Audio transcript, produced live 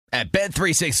At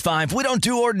Bet365, we don't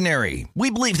do ordinary. We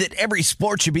believe that every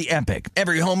sport should be epic.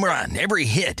 Every home run, every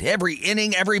hit, every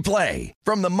inning, every play.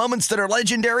 From the moments that are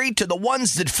legendary to the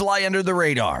ones that fly under the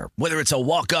radar. Whether it's a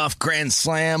walk-off grand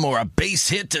slam or a base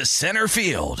hit to center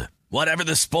field. Whatever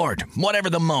the sport, whatever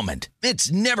the moment.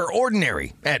 It's never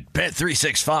ordinary at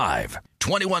Bet365.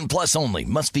 21 plus only.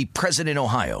 Must be present in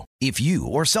Ohio. If you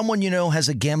or someone you know has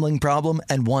a gambling problem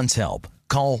and wants help,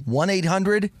 call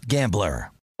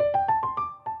 1-800-GAMBLER.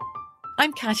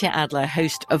 I'm Katya Adler,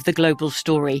 host of The Global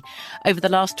Story. Over the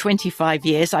last 25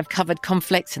 years, I've covered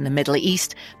conflicts in the Middle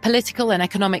East, political and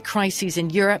economic crises in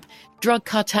Europe, drug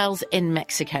cartels in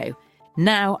Mexico.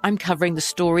 Now I'm covering the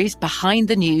stories behind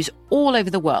the news all over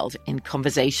the world in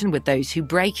conversation with those who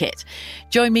break it.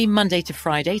 Join me Monday to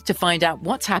Friday to find out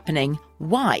what's happening,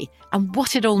 why, and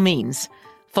what it all means.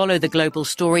 Follow The Global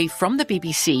Story from the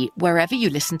BBC wherever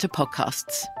you listen to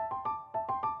podcasts.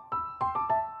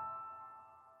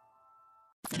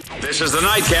 This is the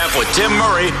Nightcap with Tim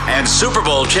Murray and Super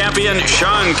Bowl champion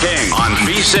Sean King on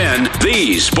VSiN,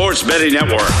 the Sports Betting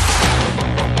Network.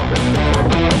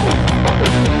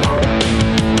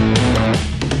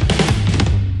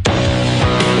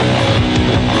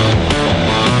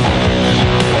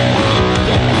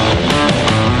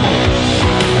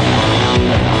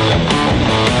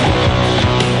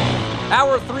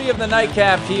 Hour 3 of the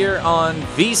Nightcap here on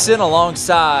VSiN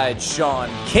alongside Sean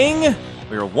King.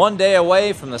 We are 1 day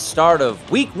away from the start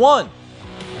of Week 1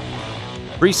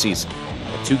 preseason.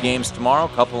 2 games tomorrow,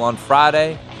 couple on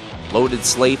Friday, loaded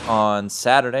slate on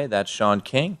Saturday. That's Sean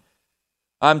King.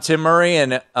 I'm Tim Murray,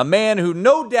 and a man who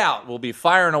no doubt will be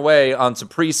firing away on some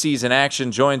preseason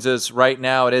action joins us right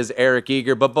now. It is Eric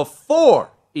Eager. But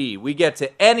before, we get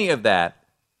to any of that,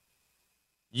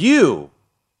 you,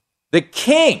 the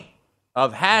king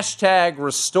of hashtag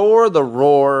Restore the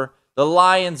Roar, the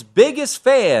Lions' biggest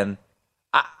fan,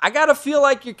 I got to feel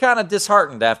like you're kind of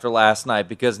disheartened after last night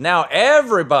because now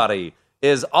everybody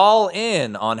is all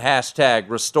in on hashtag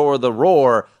Restore the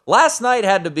Roar. Last night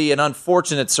had to be an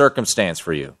unfortunate circumstance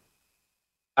for you.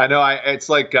 I know. It's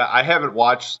like I haven't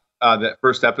watched that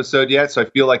first episode yet, so I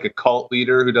feel like a cult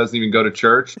leader who doesn't even go to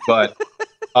church. But,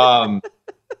 the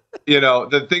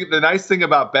nice thing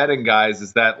about betting, guys,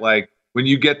 is that like when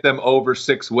you get them over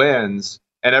 6 wins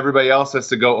and everybody else has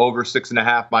to go over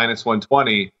 6.5 minus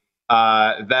 120,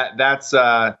 that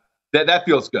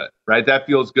feels good, right? That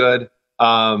feels good.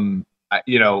 But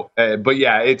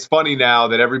yeah, it's funny now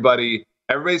that everybody's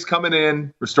coming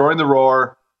in, restoring the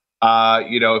roar.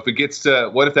 If it gets to,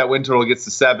 what if that win total gets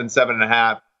to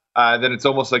 7.5, then it's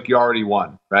almost like you already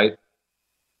won, right?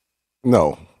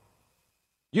 No.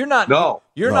 You're not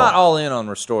all in on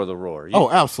Restore the Roar.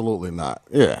 Absolutely not.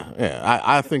 Yeah.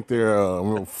 I think they're a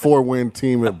 4-win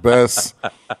team at best.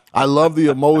 I love the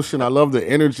emotion. I love the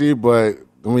energy, but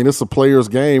I mean, it's a players'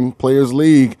 game, players'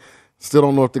 league. Still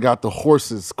don't know if they got the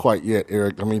horses quite yet,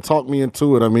 Eric. I mean, talk me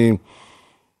into it. I mean,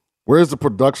 where's the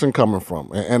production coming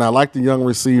from? And I like the young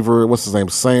receiver. What's his name?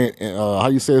 How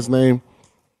you say his name?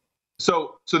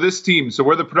 So this team. So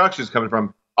where the production is coming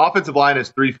from? Offensive line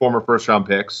has 3 former first-round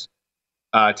picks.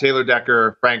 Taylor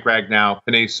Decker, Frank Ragnow,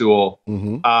 Penei Sewell.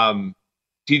 Mm-hmm.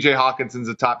 TJ Hawkinson's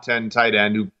a top 10 tight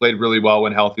end who played really well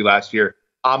when healthy last year.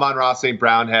 Amon-Ra St.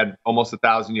 Brown had almost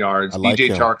 1,000 yards.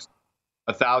 DJ Chark's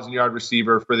 1,000-yard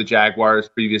receiver for the Jaguars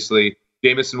previously.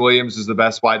 Jamison Williams is the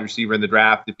best wide receiver in the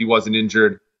draft. If he wasn't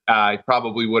injured, he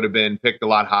probably would have been picked a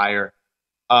lot higher.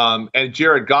 And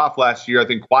Jared Goff last year, I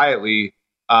think quietly,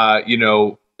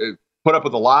 put up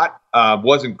with a lot.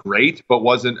 Wasn't great, but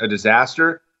wasn't a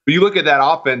disaster. But you look at that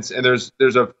offense, and there's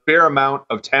a fair amount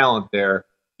of talent there.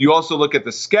 You also look at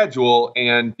the schedule,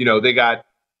 and they got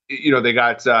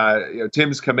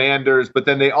Tim's Commanders, but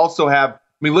then they also have. I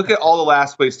mean, look at all the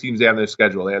last place teams they have in their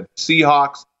schedule. They have the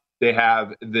Seahawks, they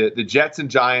have the Jets and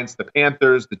Giants, the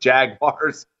Panthers, the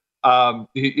Jaguars,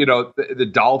 the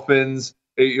Dolphins.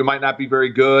 You might not be very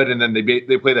good, and then they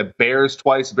play the Bears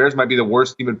twice. The Bears might be the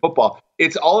worst team in football.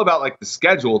 It's all about like the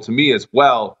schedule to me as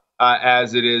well.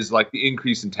 As it is like the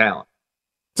increase in talent.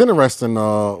 It's interesting.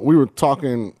 We were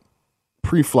talking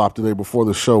pre-flop today before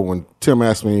the show when Tim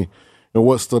asked me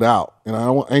what stood out, and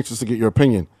I'm anxious to get your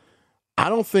opinion. I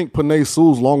don't think Penei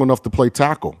Sewell's long enough to play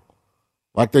tackle.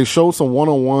 Like they showed some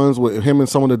one-on-ones with him and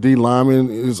some of the D linemen.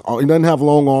 He doesn't have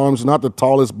long arms, not the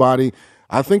tallest body.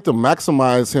 I think to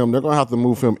maximize him, they're going to have to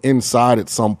move him inside at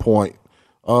some point.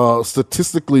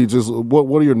 Statistically, just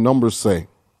what do your numbers say?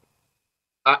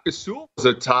 Sewell was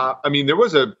a top. I mean, there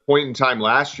was a point in time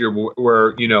last year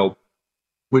where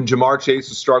when Jamar Chase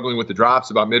was struggling with the drops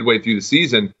about midway through the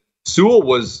season, Sewell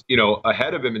was,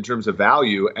 ahead of him in terms of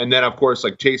value. And then, of course,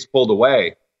 like Chase pulled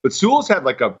away. But Sewell's had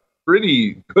like a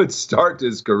pretty good start to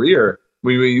his career.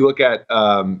 When you look at,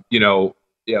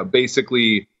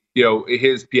 basically,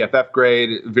 his PFF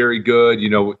grade, very good.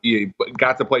 He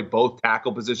got to play both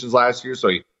tackle positions last year. So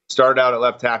he started out at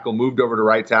left tackle, moved over to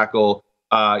right tackle,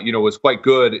 was quite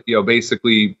good,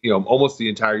 basically, almost the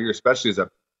entire year, especially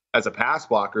as a pass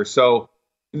blocker. So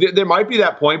there might be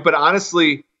that point, but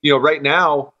honestly, right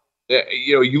now,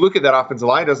 you look at that offensive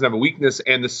line, doesn't have a weakness,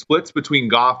 and the splits between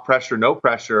Goff pressure, no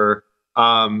pressure,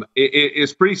 it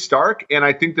is pretty stark. And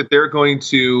I think that they're going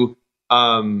to,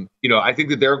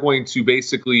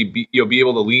 basically be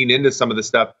able to lean into some of the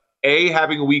stuff.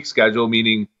 Having a weak schedule,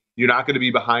 meaning you're not going to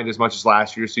be behind as much as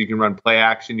last year, so you can run play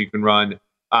action, you can run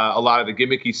a lot of the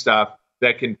gimmicky stuff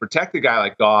that can protect a guy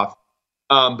like Goff.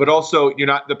 But also,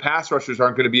 the pass rushers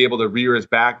aren't going to be able to rear his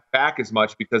back as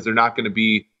much because they're not going to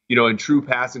be, in true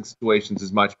passing situations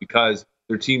as much because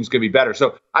their team's going to be better.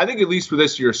 So I think at least for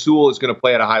this year, Sewell is going to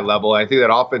play at a high level. I think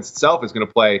that offense itself is going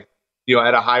to play,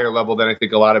 at a higher level than I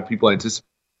think a lot of people anticipate.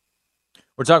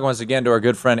 We're talking once again to our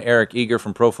good friend Eric Eager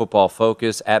from Pro Football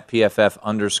Focus at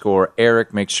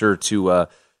PFF_Eric. Make sure to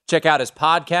check out his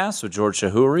podcast with George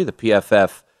Chahrouri, the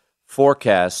PFF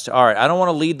Forecast. All right, I don't want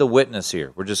to lead the witness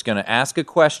here. We're just going to ask a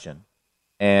question,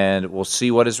 and we'll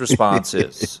see what his response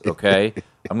is, okay?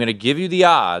 I'm going to give you the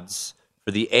odds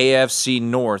for the AFC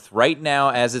North right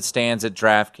now as it stands at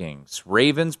DraftKings.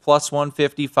 Ravens plus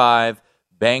 155,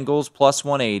 Bengals plus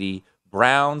 180,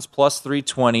 Browns plus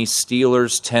 320,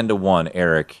 Steelers 10-1,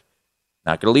 Eric.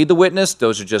 Not going to lead the witness.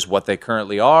 Those are just what they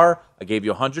currently are. I gave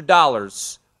you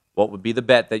 $100. What would be the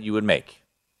bet that you would make?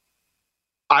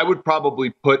 I would probably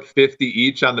put 50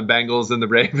 each on the Bengals and the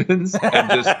Ravens and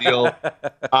just deal.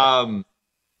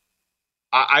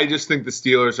 I just think the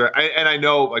Steelers are, and I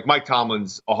know like Mike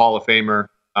Tomlin's a Hall of Famer,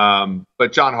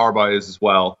 but John Harbaugh is as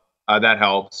well. That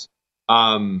helps.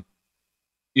 But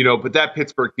that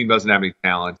Pittsburgh team doesn't have any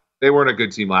talent. They weren't a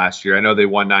good team last year. I know they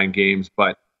won 9 games,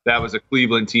 but that was a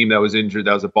Cleveland team that was injured.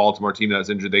 That was a Baltimore team that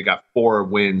was injured. They got 4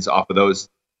 wins off of those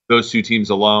 2 teams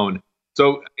alone.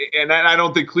 So, and I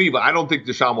don't think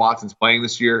Deshaun Watson's playing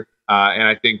this year. And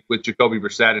I think with Jacoby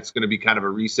Brissett, it's going to be kind of a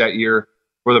reset year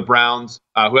for the Browns,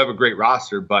 who have a great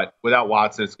roster, but without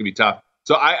Watson, it's going to be tough.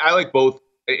 So I like both.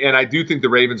 And I do think the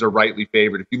Ravens are rightly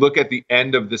favored. If you look at the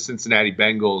end of the Cincinnati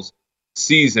Bengals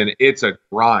season, it's a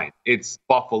grind. It's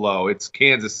Buffalo, it's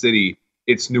Kansas City,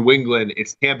 it's New England,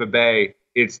 it's Tampa Bay,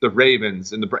 it's the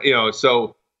Ravens, and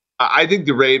so I think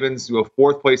the Ravens do a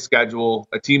 4th place schedule,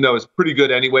 a team that was pretty good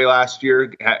anyway last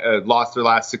year, lost their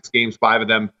last 6 games, 5 of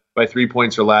them by 3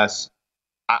 points or less.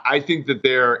 I think that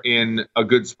they're in a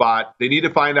good spot. They need to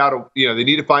find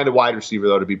a wide receiver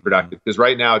though to be productive, because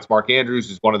right now it's Mark Andrews,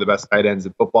 who's one of the best tight ends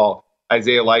in football,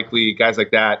 Isaiah Likely, guys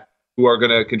like that who are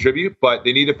going to contribute, but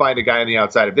they need to find a guy on the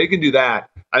outside. If they can do that,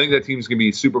 I think that team's going to be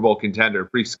a Super Bowl contender,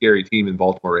 pretty scary team in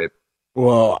Baltimore Ravens.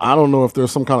 Well, I don't know if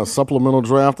there's some kind of supplemental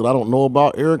draft that I don't know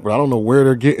about, Eric, but I don't know where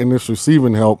they're getting this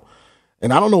receiving help.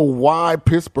 And I don't know why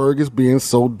Pittsburgh is being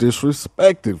so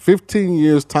disrespected. 15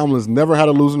 years, Tomlin's never had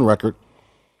a losing record.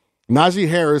 Najee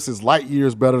Harris is light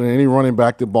years better than any running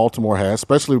back that Baltimore has,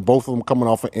 especially both of them coming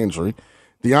off an injury.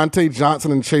 Deontay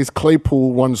Johnson and Chase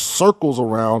Claypool run circles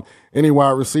around any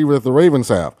wide receiver that the Ravens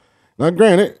have. Now,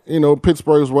 granted,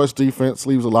 Pittsburgh's rush defense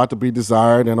leaves a lot to be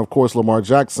desired. And, of course, Lamar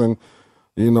Jackson,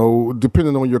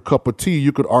 depending on your cup of tea,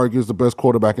 you could argue is the best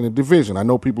quarterback in the division. I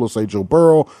know people will say Joe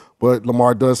Burrow, but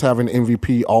Lamar does have an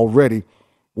MVP already.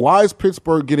 Why is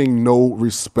Pittsburgh getting no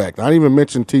respect? I didn't even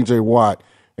mention T.J. Watt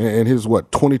and his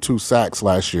 22 sacks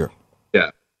last year.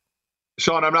 Yeah,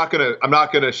 Sean, I'm not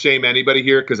gonna shame anybody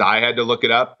here because I had to look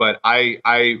it up, but I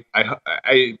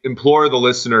implore the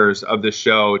listeners of the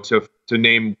show to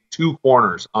name 2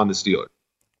 corners on the Steelers.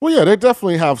 Well, yeah, they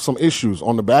definitely have some issues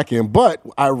on the back end, but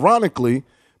ironically,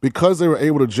 because they were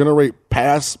able to generate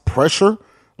pass pressure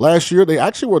last year, they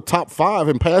actually were top 5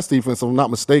 in pass defense, if I'm not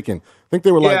mistaken. I think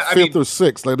they were 5th or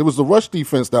 6th. Like, it was the rush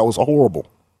defense that was horrible.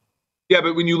 Yeah,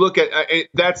 but when you look at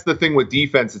that's the thing with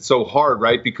defense, it's so hard,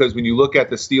 right? Because when you look at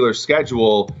the Steelers'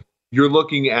 schedule, you're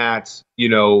looking at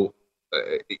you're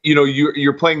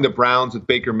playing the Browns with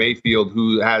Baker Mayfield,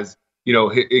 who has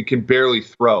it can barely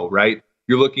throw, right?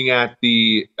 You're looking at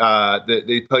they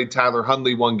played Tyler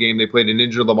Huntley one game, they played an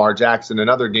injured Lamar Jackson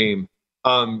another game.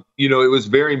 It was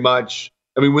very much.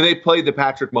 I mean, when they played the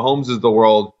Patrick Mahomes of the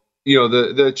world,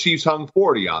 the Chiefs hung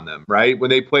 40 on them, right? When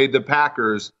they played the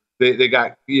Packers. They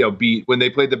got beat. When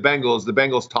they played the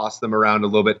Bengals tossed them around a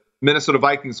little bit. Minnesota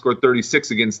Vikings scored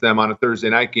 36 against them on a Thursday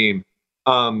night game.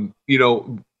 The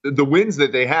wins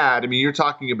that they had, I mean, you're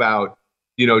talking about,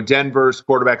 Denver's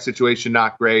quarterback situation,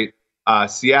 not great.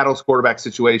 Seattle's quarterback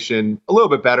situation, a little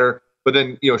bit better. But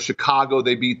then, Chicago,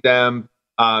 they beat them.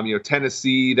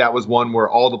 Tennessee, that was one where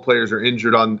all the players are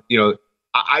injured on,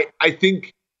 I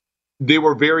think they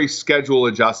were very schedule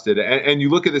adjusted. And you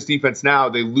look at this defense now,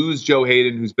 they lose Joe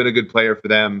Hayden, who's been a good player for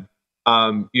them.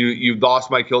 You lost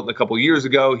Mike Hilton a couple years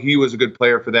ago. He was a good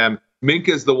player for them.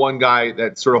 Minka's the one guy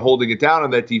that's sort of holding it down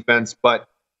on that defense, but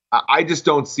I just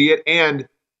don't see it. And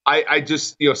I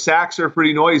just, sacks are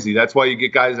pretty noisy. That's why you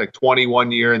get guys like 20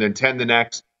 one year and then 10 the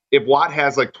next. If Watt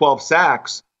has like 12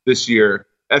 sacks this year,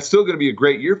 that's still going to be a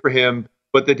great year for him,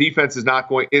 but the defense is not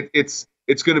going, it's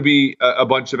going to be a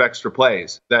bunch of extra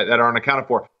plays that aren't accounted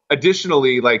for.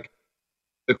 Additionally, like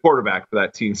the quarterback for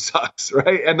that team sucks,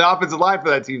 right? And the offensive line for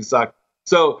that team sucks.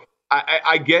 So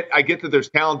I get that there's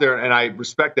talent there, and I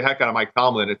respect the heck out of Mike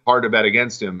Tomlin. It's hard to bet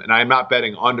against him, and I'm not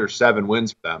betting under 7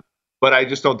 wins for them. But I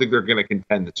just don't think they're going to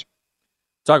contend this year.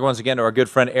 Talk once again to our good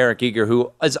friend Eric Eager,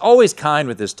 who is always kind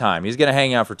with his time. He's going to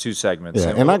hang out for 2 segments.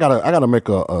 Yeah, and I gotta make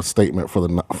a statement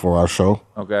for our show.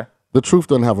 Okay. The truth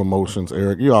doesn't have emotions,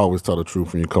 Eric. You always tell the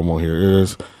truth when you come on here.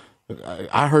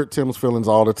 I hurt Tim's feelings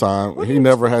all the time. He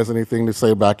never has anything to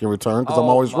say back in return because I'm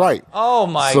always right. Oh,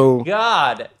 my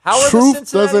God. How are truth the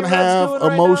Cincinnati doesn't Reds have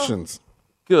doing emotions.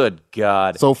 Right now? Good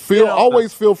God. So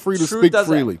always feel free to speak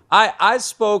freely.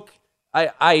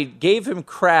 I gave him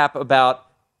crap about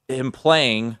him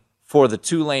playing for the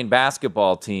Tulane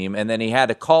basketball team, and then he had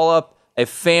to call up a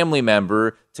family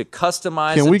member to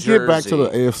customize Can a we jersey. get back to the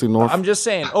AFC North? I'm just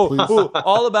saying,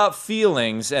 all about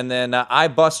feelings, and then I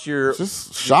bust your...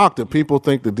 Just shocked that people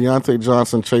think that Deontay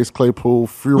Johnson, Chase Claypool,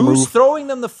 Who's throwing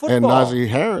them the football? And Najee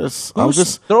Harris.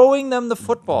 Who's throwing them the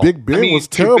football? Big Ben was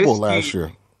terrible last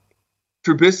year.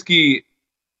 Trubisky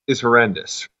is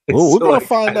horrendous. Well, we're going to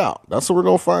find out. That's what we're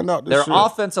going to find out this year. Their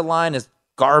offensive line is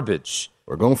garbage.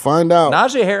 We're going to find out.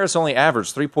 Najee Harris only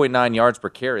averaged 3.9 yards per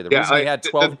carry. The reason he had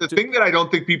 12. The thing that I don't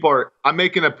think people are, I'm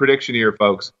making a prediction here,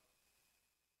 folks.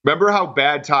 Remember how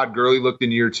bad Todd Gurley looked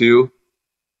in year 2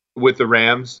 with the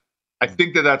Rams? I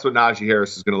think that's what Najee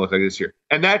Harris is going to look like this year.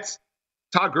 And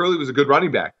Todd Gurley was a good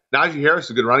running back. Najee Harris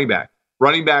is a good running back.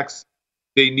 Running backs,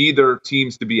 they need their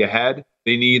teams to be ahead.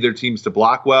 They need their teams to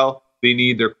block well. They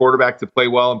need their quarterback to play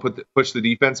well and push the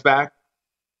defense back.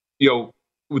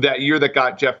 That year that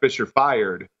got Jeff Fisher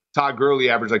fired, Todd Gurley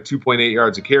averaged like 2.8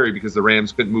 yards a carry because the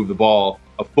Rams couldn't move the ball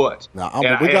a foot. Now,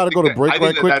 we got to go to break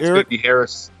right quick, Eric.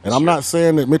 Harris and I'm not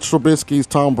saying that Mitch Trubisky's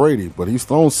Tom Brady, but he's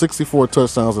thrown 64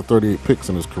 touchdowns and 38 picks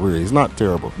in his career. He's not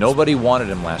terrible. Nobody wanted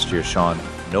him last year, Sean.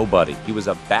 Nobody. He was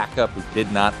a backup who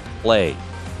did not play.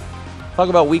 Talk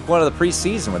about week 1 of the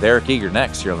preseason with Eric Eager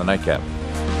next here on the Nightcap.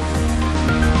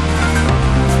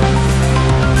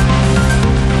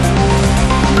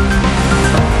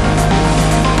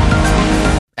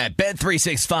 At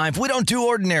Bet365, we don't do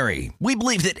ordinary. We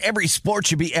believe that every sport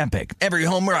should be epic. Every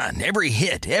home run, every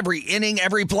hit, every inning,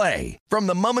 every play. From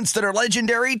the moments that are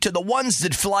legendary to the ones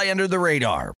that fly under the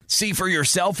radar. See for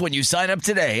yourself when you sign up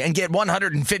today and get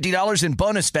 $150 in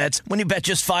bonus bets when you bet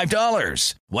just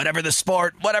 $5. Whatever the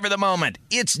sport, whatever the moment,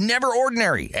 it's never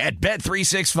ordinary at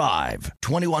Bet365.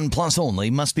 21 plus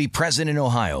only. Must be present in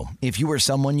Ohio. If you or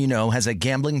someone you know has a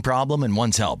gambling problem and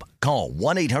wants help, call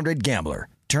 1-800-GAMBLER.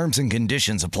 Terms and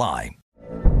conditions apply.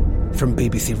 From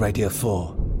BBC Radio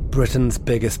 4, Britain's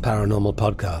biggest paranormal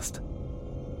podcast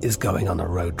is going on a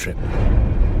road trip.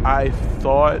 I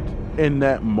thought in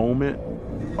that moment,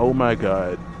 oh my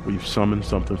God, we've summoned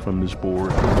something from this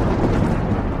board.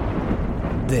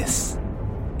 This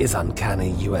is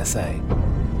Uncanny USA.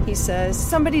 He says,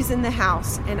 somebody's in the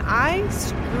house, and I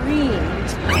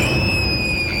screamed.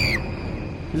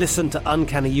 Listen to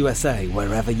Uncanny USA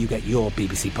wherever you get your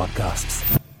BBC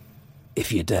podcasts,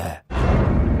 if you dare.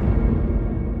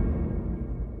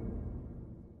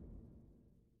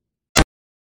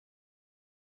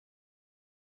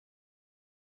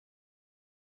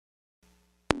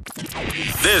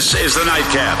 This is the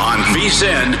Nightcap on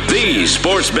VSiN, the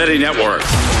Sports Betting Network.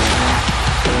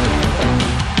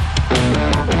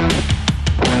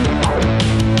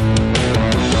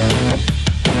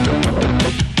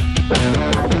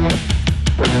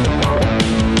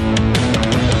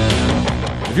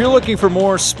 If you're looking for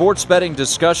more sports betting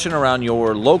discussion around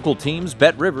your local teams,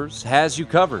 BetRivers has you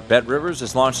covered. BetRivers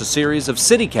has launched a series of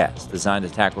CityCasts designed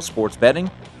to tackle sports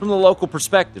betting from the local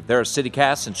perspective. There are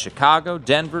CityCasts in Chicago,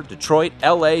 Denver, Detroit,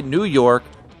 LA, New York,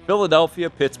 Philadelphia,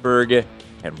 Pittsburgh,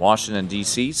 and Washington,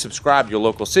 D.C. Subscribe to your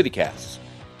local CityCasts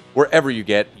wherever you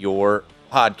get your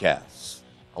podcasts.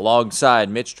 Alongside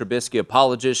Mitch Trubisky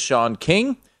apologist Sean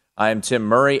King, I am Tim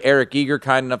Murray. Eric Eager,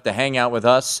 kind enough to hang out with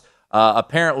us.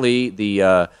 Apparently,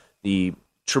 the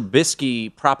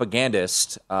Trubisky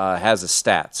propagandist has a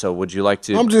stat. So would you like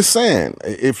to? I'm just saying,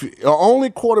 if the only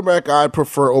quarterback I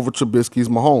prefer over Trubisky is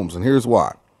Mahomes, and here's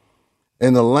why.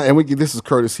 This is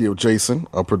courtesy of Jason,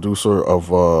 a producer of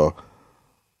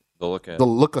The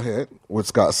Look Ahead with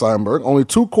Scott Seinberg. Only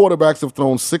 2 quarterbacks have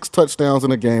thrown 6 touchdowns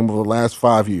in a game over the last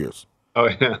 5 years. Oh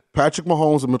yeah, Patrick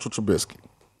Mahomes and Mitchell Trubisky.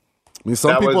 I mean,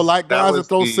 some people like guys that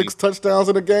throw 6 touchdowns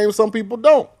in a game. Some people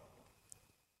don't.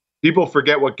 People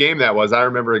forget what game that was. I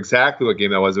remember exactly what game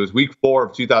that was. It was week 4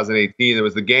 of 2018. It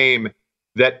was the game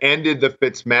that ended the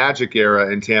Fitzmagic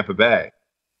era in Tampa Bay.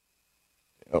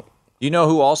 Yep. Do you know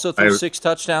who also threw 6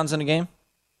 touchdowns in a game?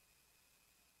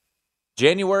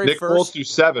 January 1st. Nick Foles threw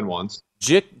 7 once.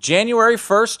 January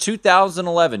 1st,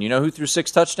 2011. You know who threw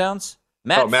 6 touchdowns?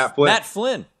 Matt Flynn. Matt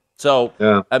Flynn. So,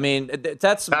 yeah. I mean,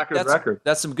 that's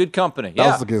some good company. That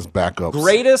was against backups.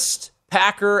 Greatest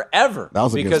Packer ever. That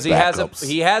was because backups.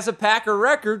 he has a Packer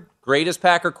record. Greatest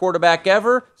Packer quarterback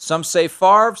ever. Some say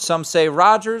Favre, some say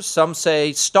Rodgers, some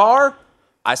say Starr.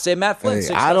 I say Matt Flynn.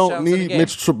 Hey, I don't need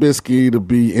Mitch Trubisky to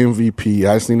be MVP.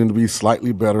 I just need him to be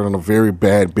slightly better than a very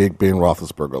bad Big Ben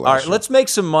Roethlisberger last All right, let's make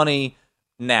some money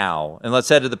now, and let's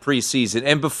head to the preseason.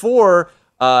 And before,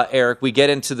 Eric, we get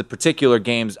into the particular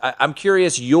games, I'm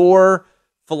curious your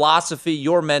philosophy,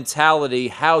 your mentality,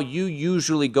 how you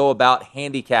usually go about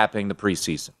handicapping the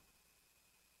preseason.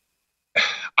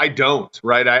 I don't,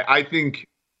 right? I think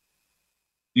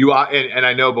you are, and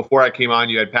I know before I came on,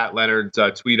 you had Pat Leonard's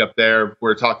tweet up there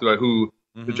where it talked about who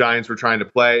the Giants were trying to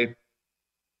play.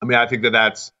 I mean, I think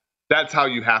that's how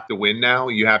you have to win now.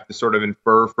 You have to sort of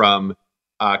infer from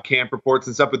camp reports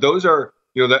and stuff. But those are,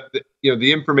 the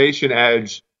information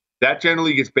edge that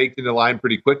generally gets baked into line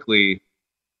pretty quickly.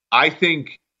 I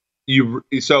think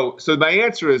so my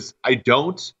answer is I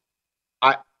don't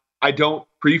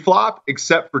pre-flop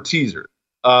except for teaser,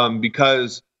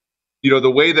 because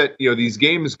the way that these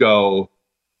games go,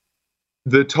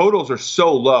 the totals are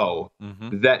so low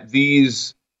that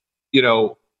these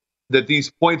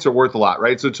points are worth a lot,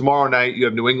 right? So tomorrow night you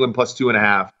have New England plus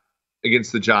 2.5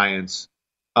 against the Giants.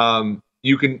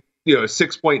 You can, a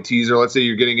 6-point teaser, let's say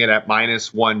you're getting it at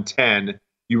minus 110,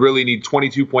 you really need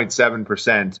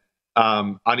 22.7%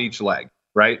 on each leg,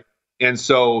 right? And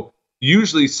so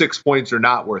usually 6 points are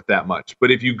not worth that much.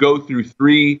 But if you go through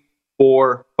 3,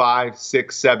 4, 5,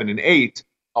 6, 7, and 8,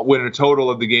 when a total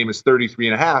of the game is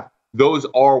 33.5, those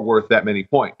are worth that many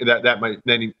points,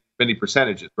 many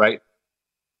percentages, right?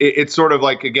 It's sort of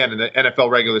like, again, in the NFL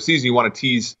regular season, you want to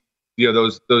tease,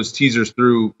 those teasers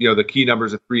through, the key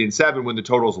numbers of 3 and 7 when the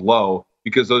total's low,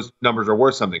 because those numbers are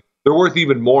worth something. They're worth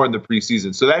even more in the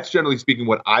preseason. So that's generally speaking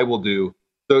what I will do.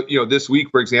 So, this week,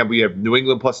 for example, you have New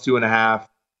England plus 2.5,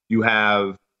 you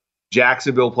have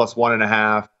Jacksonville plus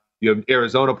 1.5, you have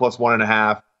Arizona plus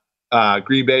 1.5,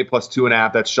 Green Bay plus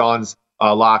 2.5. That's Sean's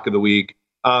lock of the week.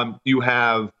 You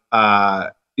have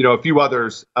a few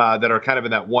others that are kind of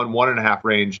in that 1.5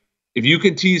 range. If you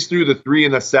can tease through the 3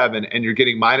 and the 7 and you're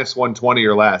getting minus 120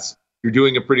 or less, you're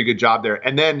doing a pretty good job there.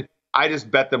 And then I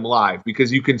just bet them live,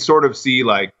 because you can sort of see,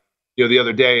 like, the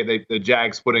other day the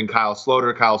Jags put in Kyle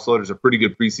Sloter. Kyle Sloter's a pretty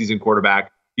good preseason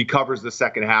quarterback. He covers the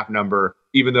second half number,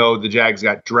 even though the Jags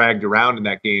got dragged around in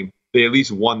that game. They at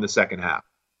least won the second half.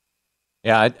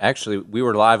 Yeah, we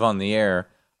were live on the air.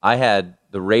 I had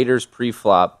the Raiders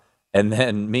pre-flop, and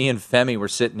then me and Femi were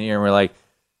sitting here, and we're like,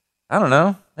 I don't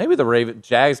know, maybe the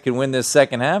Jags can win this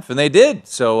second half, and they did.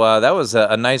 So that was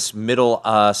a nice middle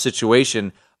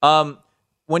situation.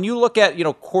 When you look at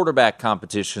quarterback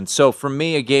competition, so for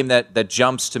me, a game that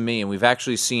jumps to me, and we've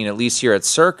actually seen, at least here at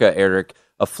Circa, Eric,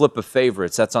 a flip of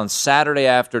favorites. That's on Saturday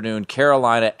afternoon,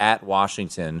 Carolina at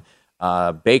Washington.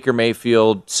 Baker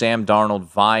Mayfield, Sam Darnold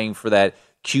vying for that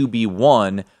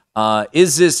QB1.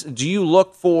 Do you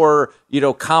look for,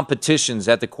 competitions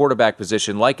at the quarterback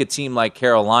position, like a team like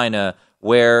Carolina,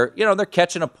 where, they're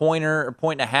catching a point or a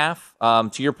point and a half,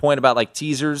 to your point about like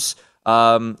teasers,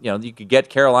 you could get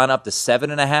Carolina up to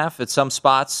 7.5 at some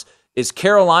spots. Is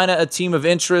Carolina a team of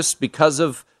interest because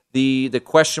of the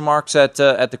question marks at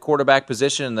the quarterback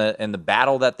position and the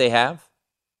battle that they have?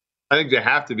 I think they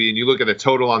have to be. And you look at the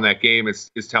total on that game,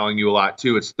 it's telling you a lot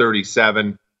too. It's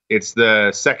 37. It's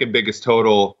the second biggest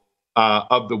total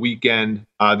of the weekend.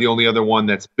 The only other one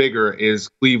that's bigger is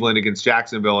Cleveland against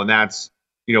Jacksonville. And that's,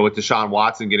 with Deshaun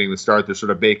Watson getting the start, they're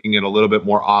sort of baking in a little bit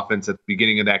more offense at the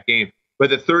beginning of that game. But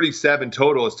the 37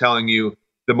 total is telling you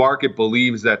the market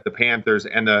believes that the Panthers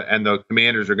and the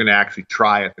Commanders are going to actually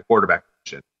try at the quarterback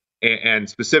position. And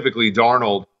specifically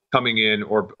Darnold coming in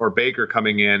or Baker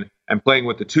coming in and playing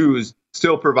with the twos,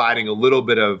 still providing a little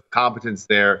bit of competence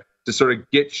there to sort of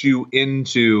get you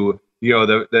into,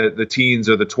 the teens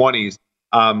or the 20s.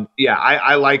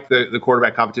 I like the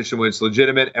quarterback competition when it's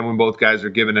legitimate and when both guys are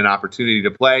given an opportunity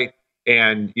to play.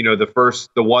 And, the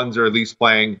ones are at least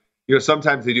playing.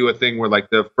 Sometimes they do a thing where like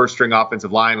the first string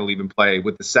offensive line will even play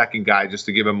with the second guy just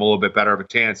to give him a little bit better of a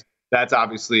chance. That's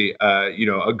obviously,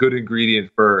 a good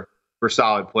ingredient for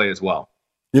solid play as well.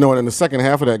 And in the second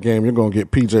half of that game, you're going to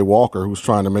get P.J. Walker, who's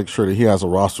trying to make sure that he has a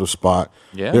roster spot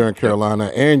there in Carolina.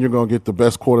 And you're going to get the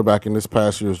best quarterback in this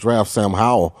past year's draft, Sam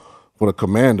Howell, for the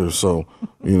Commanders. So,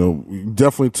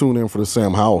 definitely tune in for the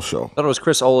Sam Howell show. I thought it was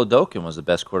Chris Oladokin was the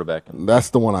best quarterback.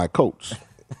 That's the one I coach.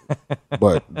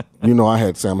 But, I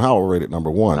had Sam Howell rated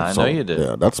number 1. I know you did.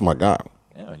 Yeah, that's my guy.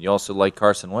 Yeah, you also like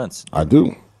Carson Wentz. I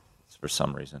do. For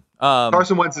some reason.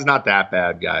 Carson Wentz is not that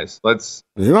bad, guys.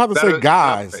 You don't have to say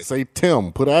guys. Say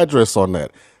Tim. Put an address on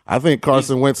that. I think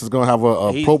Carson Wentz is going to have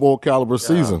a Pro Bowl caliber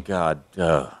season. Oh,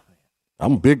 God.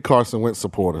 I'm a big Carson Wentz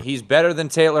supporter. He's better than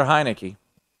Taylor Heineke.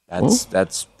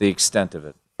 That's the extent of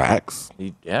it. Facts.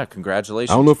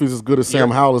 Congratulations. I don't know if he's as good as Sam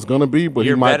Howell is going to be, but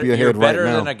he might be ahead right now. You're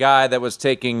better than a guy that was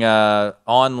taking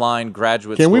online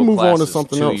graduate school classes. Can we move on to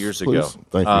something 2 else, years please? ago?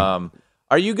 Thank you.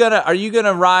 Are you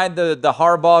gonna ride the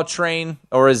Harbaugh train,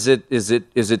 or is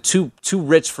it too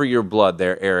rich for your blood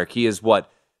there, Eric? He is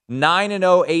 9-0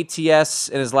 ATS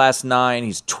in his last 9.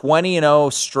 He's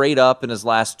 20-0 straight up in his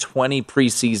last 20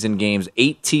 preseason games.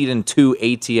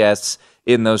 18-2 ATS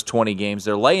in those 20 games.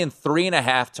 They're laying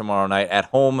 3.5 tomorrow night at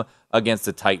home against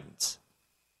the Titans.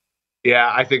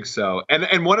 Yeah, I think so.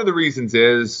 And one of the reasons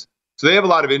is so they have a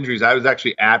lot of injuries. I was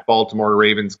actually at Baltimore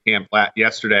Ravens camp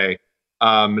yesterday. So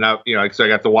I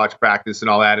got to watch practice and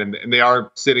all that, and they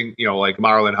are sitting, like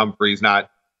Marlon Humphrey's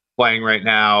not playing right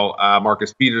now,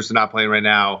 Marcus Peters is not playing right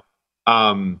now,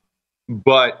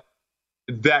 but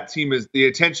that team is the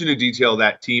attention to detail.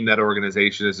 That team, that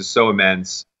organization is just so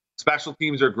immense. Special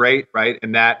teams are great, right?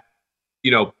 And that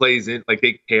plays in, like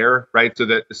they care, right? So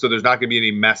there's not going to be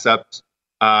any mess ups,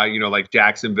 like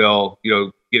Jacksonville,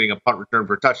 getting a punt return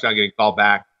for a touchdown, getting called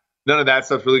back. None of that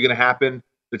stuff's really going to happen.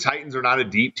 The Titans are not a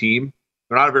deep team.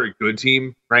 They're not a very good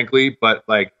team, frankly, but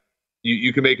like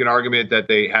you can make an argument that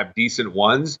they have decent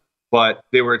ones, but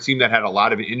they were a team that had a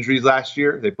lot of injuries last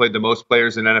year. They played the most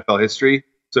players in NFL history.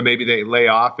 So maybe they lay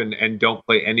off and don't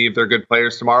play any of their good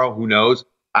players tomorrow. Who knows?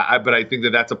 But I think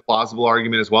that's a plausible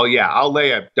argument as well. Yeah, I'll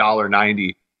lay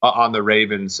 $1.90 on the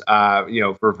Ravens,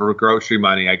 for grocery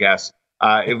money, I guess,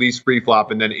 at least free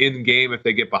flop. And then in game, if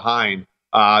they get behind,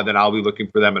 then I'll be looking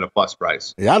for them at a plus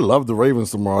price. Yeah, I love the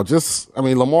Ravens tomorrow.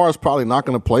 Lamar's probably not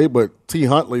going to play, but T.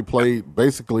 Huntley played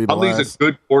basically the Huntley's a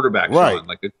good quarterback, right? Sean.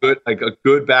 Like a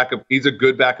good backup. He's a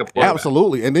good backup quarterback.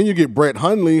 Absolutely. And then you get Brett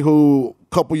Hundley, who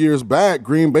a couple years back,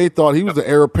 Green Bay thought he was the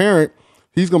heir apparent.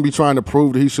 He's going to be trying to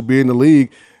prove that he should be in the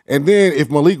league. And then if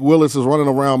Malik Willis is running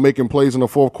around making plays in the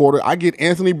fourth quarter, I get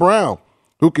Anthony Brown,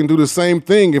 who can do the same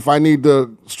thing if I need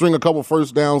to string a couple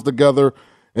first downs together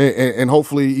and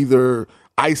hopefully either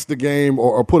ice the game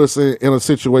or put us in a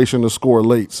situation to score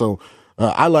late. So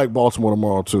I like Baltimore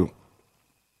tomorrow too.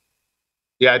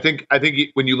 Yeah, I think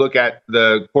when you look at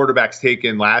the quarterbacks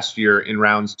taken last year in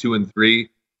rounds 2 and 3,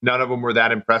 none of them were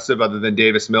that impressive other than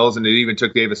Davis Mills, and it even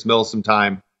took Davis Mills some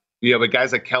time. But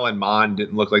guys like Kellen Mond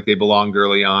didn't look like they belonged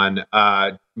early on.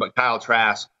 But Kyle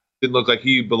Trask didn't look like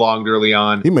he belonged early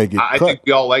on. He may get I cut. think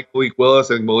we all like Malik Willis.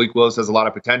 I think Malik Willis has a lot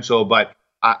of potential, but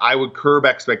I would curb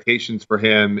expectations for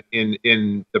him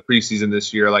in the preseason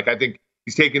this year. Like, I think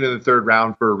he's taken in the 3rd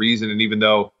round for a reason. And even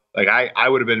though like I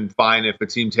would have been fine if a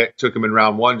team took him in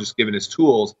round 1, just given his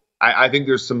tools, I think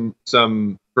there's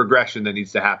some progression that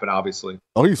needs to happen, obviously.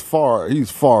 Oh, he's far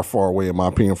away, in my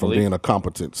opinion, from being a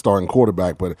competent starting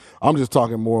quarterback. But I'm just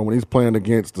talking more when he's playing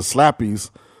against the slappies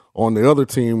on the other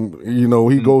team.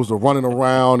 He goes to running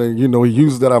around and, he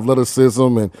uses that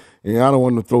athleticism. And I don't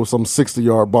want to throw some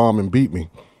 60-yard bomb and beat me.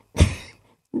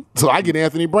 So I get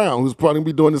Anthony Brown, who's probably going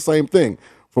to be doing the same thing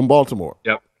from Baltimore.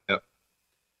 Yep.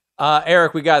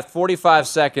 Eric, we got 45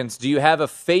 seconds. Do you have a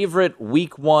favorite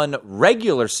Week 1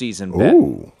 regular season bet?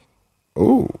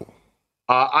 Ooh.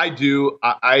 I do.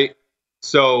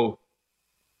 So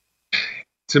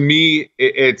to me,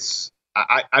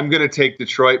 I'm going to take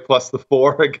Detroit plus the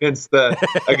 4 against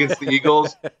the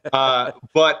Eagles.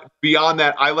 But beyond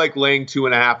that, I like laying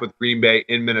 2.5 with Green Bay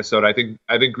in Minnesota. I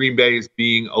think Green Bay is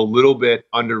being a little bit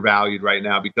undervalued right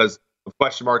now because of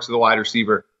question marks of the wide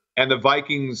receiver, and the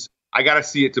Vikings. I got to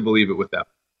see it to believe it with them.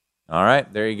 All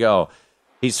right, there you go.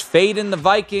 He's fading the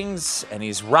Vikings, and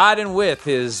he's riding with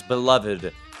his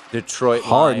beloved Detroit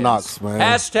Hard Lions. knocks, man.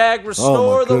 Hashtag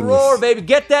restore the roar, baby.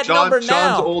 Get that number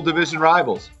now. Sean's old division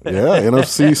rivals. Yeah,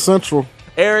 NFC Central.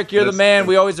 Eric, you're the man.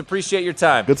 We always appreciate your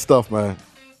time. Good stuff, man.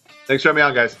 Thanks for having me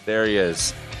on, guys. There he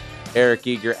is. Eric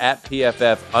Eager, at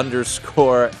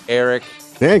PFF_Eric.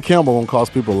 Dan Campbell gonna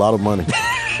cost people a lot of money.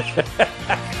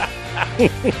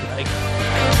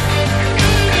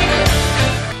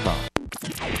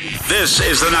 This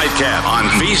is the Nightcap on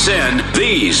VSiN,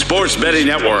 the Sports Betting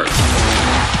Network.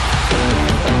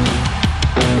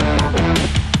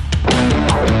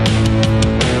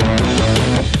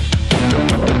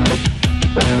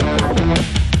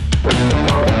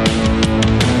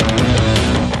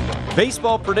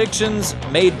 Baseball predictions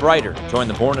made brighter. Join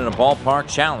the Born in a Ballpark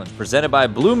Challenge presented by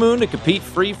Blue Moon to compete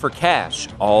free for cash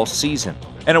all season.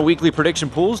 And a weekly prediction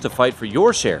pools to fight for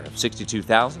your share of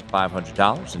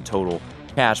 $62,500 in total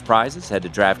cash prizes. Head to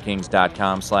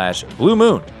DraftKings.com/Blue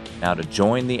Moon now to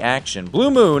join the action. Blue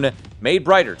Moon made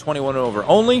brighter, 21 and over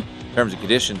only. Terms and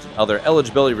conditions and other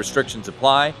eligibility restrictions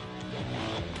apply.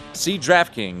 See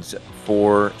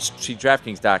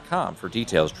DraftKings.com for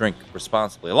details. Drink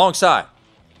responsibly. Alongside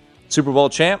Super Bowl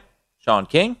champ Sean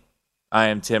King, I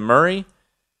am Tim Murray.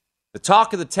 The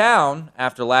talk of the town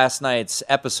after last night's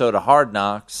episode of Hard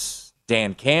Knocks,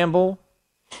 Dan Campbell,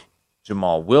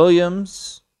 Jamal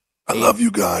Williams. I love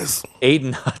you guys.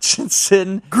 Aiden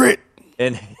Hutchinson. Grit.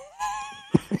 And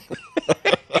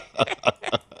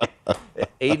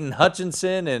Aiden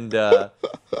Hutchinson and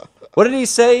what did he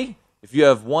say? If you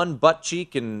have one butt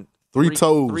cheek and three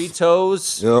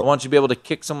toes, yep. I want you to be able to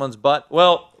kick someone's butt.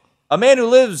 Well, a man who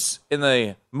lives in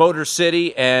the Motor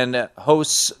City and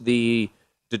hosts the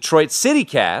Detroit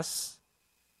CityCast,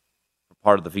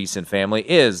 part of the VSiN family,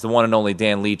 is the one and only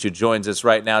Dan Leach, who joins us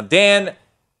right now. Dan,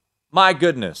 my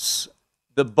goodness,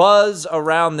 the buzz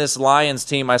around this Lions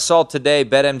team. I saw today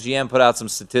BetMGM put out some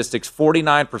statistics.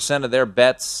 49% of their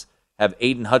bets have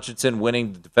Aiden Hutchinson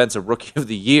winning the Defensive Rookie of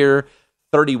the Year.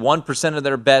 31% of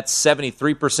their bets,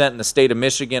 73% in the state of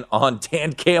Michigan, on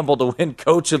Dan Campbell to win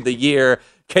Coach of the Year.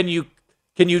 Can you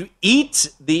eat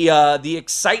the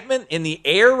excitement in the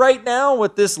air right now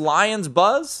with this Lions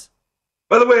buzz?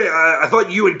 By the way, I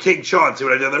thought you and King Sean, see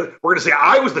what I did there? We're going to say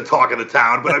I was the talk of the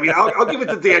town, but I mean, I'll give it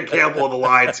to Dan Campbell and the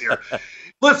Lions here.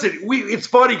 Listen, it's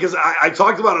funny because I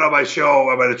talked about it on my show,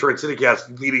 on my Detroit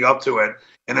CityCast, leading up to it,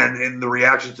 and then in the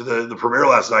reaction to the premiere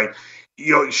last night.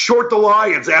 Short the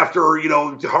Lions after,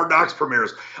 Hard Knocks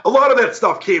premieres. A lot of that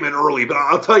stuff came in early, but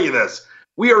I'll tell you this.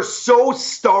 We are so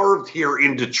starved here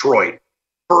in Detroit.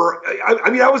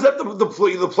 I was at the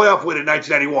playoff win in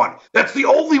 1991. That's the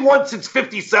only one since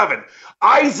 57.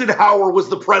 Eisenhower was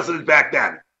the president back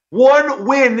then. One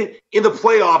win in the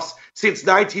playoffs since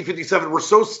 1957. We're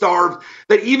so starved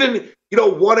that even,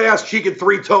 one ass cheek and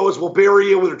three toes will bury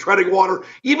you with a treading water.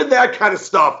 Even that kind of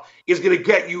stuff is going to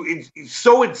get you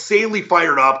so insanely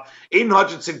fired up. Aiden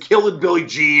Hutchinson killing Billie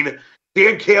Jean,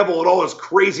 Dan Campbell and all his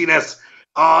craziness.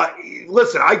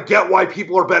 Listen, I get why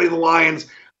people are betting the Lions.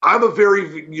 I'm a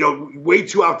very, way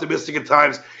too optimistic at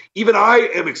times. Even I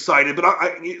am excited, but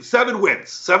 7 wins.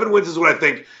 7 wins is what I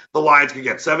think the Lions can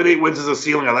get. 7-8 wins is a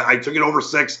ceiling. I took it over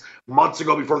 6 months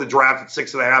ago before the draft at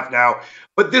 6.5 now.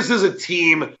 But this is a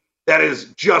team that is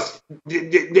just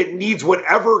that needs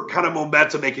whatever kind of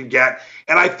momentum they can get.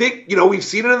 And I think, we've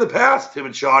seen it in the past, Tim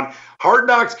and Sean. Hard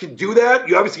Knocks can do that.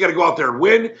 You obviously got to go out there and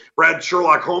win. Brad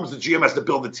Sherlock Holmes, the GM, has to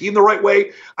build the team the right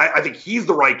way. I think he's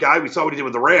the right guy. We saw what he did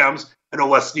with the Rams. I know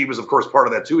Les Snead was, of course, part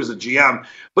of that, too, as a GM.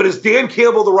 But is Dan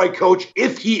Campbell the right coach?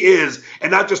 If he is,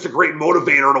 and not just a great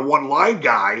motivator and a one-line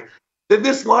guy, then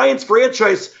this Lions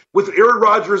franchise, with Aaron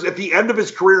Rodgers at the end of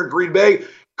his career in Green Bay,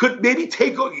 could maybe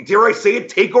take over the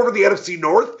NFC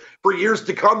North for years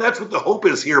to come. That's what the hope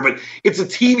is here. But it's a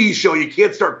TV show. You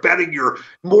can't start betting your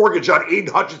mortgage on Aiden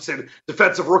Hutchinson,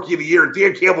 Defensive Rookie of the Year, and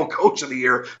Dan Campbell, Coach of the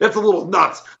Year. That's a little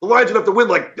nuts. The Lions would have to win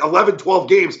like 11, 12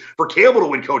 games for Campbell to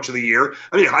win Coach of the Year.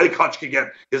 I mean, I think Hutch could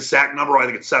get his sack number. I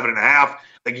think it's 7.5.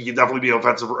 I think he can definitely be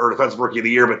Defensive Rookie of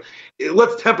the Year. But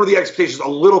let's temper the expectations a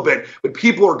little bit. But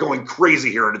people are going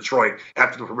crazy here in Detroit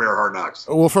after the premiere of Hard Knocks.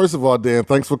 Well, first of all, Dan,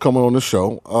 thanks for coming on the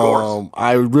show.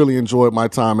 I really enjoyed my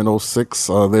time in 06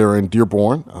 there in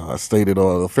Dearborn. I stayed at the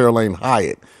Fairlane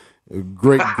Hyatt.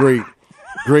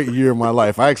 Great year of my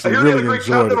life. I actually really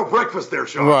enjoyed it. Breakfast there,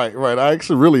 Sean. Right. I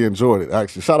actually really enjoyed it.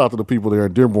 Actually, shout out to the people there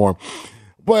in Dearborn.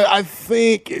 But I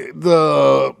think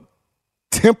the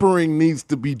tempering needs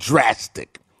to be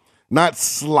drastic, not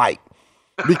slight.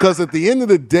 Because at the end of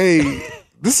the day,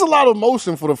 this is a lot of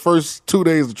emotion for the first 2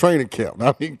 days of training camp.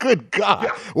 I mean, good God.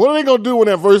 Yeah. What are they going to do when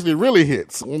adversity really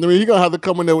hits? I mean, you're going to have to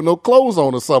come in there with no clothes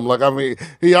on or something.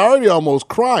 He already almost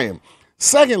crying.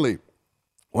 Secondly,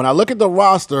 when I look at the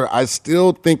roster, I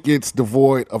still think it's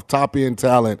devoid of top-end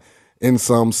talent in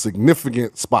some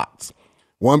significant spots.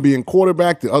 One being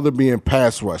quarterback, the other being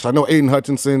pass rush. I know Aiden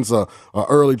Hutchinson's a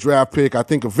early draft pick. I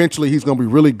think eventually he's going to be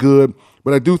really good,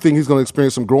 but I do think he's going to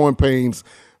experience some growing pains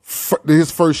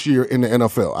his first year in the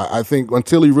NFL. I think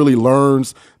until he really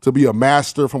learns to be a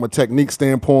master from a technique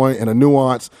standpoint and a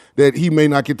nuance, that he may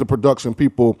not get the production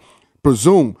people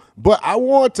presume. But I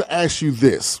want to ask you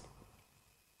this.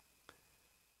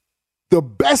 The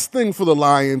best thing for the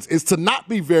Lions is to not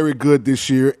be very good this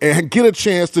year and get a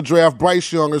chance to draft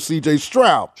Bryce Young or C.J.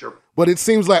 Stroud. Sure. But it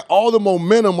seems like all the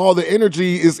momentum, all the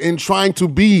energy is in trying to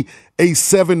be a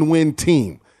 7-win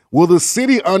team. Will the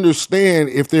city understand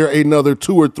if they're another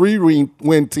 2 or 3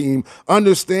 win team,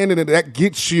 understanding that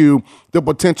gets you the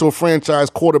potential franchise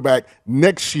quarterback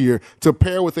next year to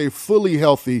pair with a fully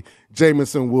healthy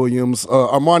Jameson Williams,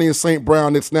 Armani St.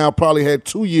 Brown that's now probably had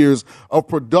 2 years of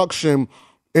production.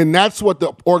 And that's what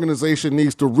the organization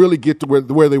needs to really get to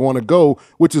where they want to go,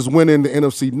 which is winning the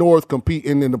NFC North,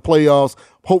 competing in the playoffs,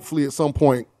 hopefully at some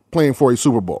point playing for a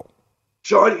Super Bowl.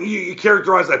 Sean, you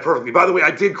characterized that perfectly. By the way,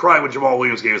 I did cry when Jamal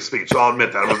Williams gave his speech, so I'll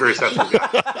admit that. I'm a very sensitive guy.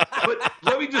 But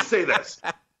let me just say this.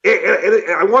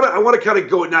 And I want to kind of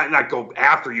go, not go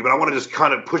after you, but I want to just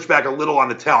kind of push back a little on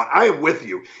the talent. I am with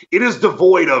you. It is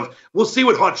devoid of, we'll see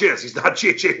what Hutch is. He's not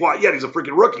J.J. Watt yet. He's a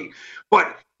freaking rookie.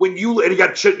 But when and he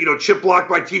got chip blocked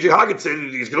by T.J. Hockenson,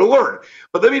 and he's going to learn.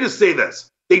 But let me just say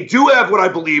this. They do have what I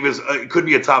believe is could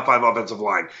be a top 5 offensive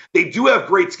line. They do have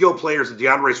great skill players in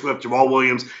DeAndre Swift, Jamal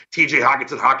Williams, T.J.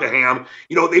 Hockenson, Hockenham.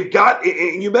 They've got,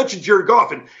 and you mentioned Jared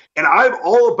Goff, and I'm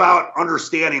all about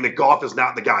understanding that Goff is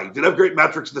not the guy. He did have great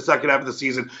metrics in the second half of the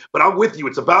season, but I'm with you.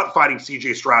 It's about finding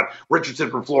C.J. Stroud, Richardson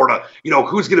from Florida.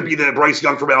 Who's going to be the Bryce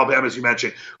Young from Alabama, as you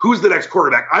mentioned? Who's the next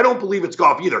quarterback? I don't believe it's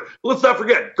Goff either. But let's not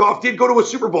forget, Goff did go to a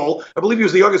Super Bowl. I believe he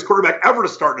was the youngest quarterback ever to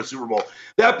start in a Super Bowl.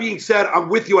 That being said, I'm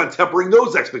with you on tempering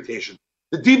those expectations.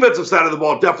 The defensive side of the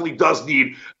ball definitely does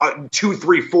need 2,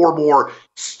 3, 4 more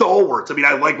stalwarts. I mean,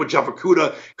 I like what Jeff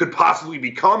Okudah could possibly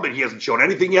become, but he hasn't shown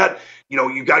anything yet.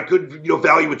 You've got good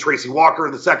value with Tracy Walker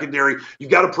in the secondary. You've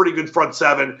got a pretty good front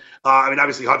seven.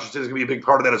 Obviously Hutchinson is going to be a big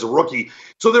part of that as a rookie.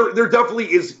 So there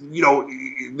definitely is,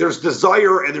 there's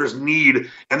desire and there's need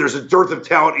and there's a dearth of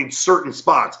talent in certain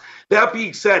spots. That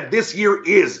being said, this year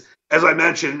is, as I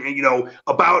mentioned,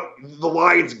 about the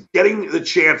Lions getting the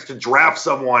chance to draft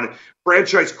someone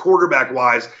franchise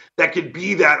quarterback-wise that could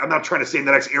be that. I'm not trying to say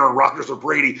the next Aaron Rodgers or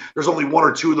Brady. There's only 1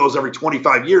 or 2 of those every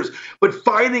 25 years. But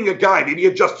finding a guy, maybe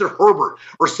a Justin Herbert,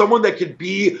 or someone that could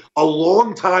be a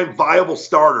long-time viable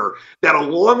starter that,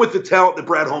 along with the talent that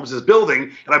Brad Holmes is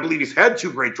building, and I believe he's had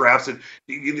 2 great drafts, and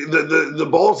the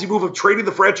ballsy move of trading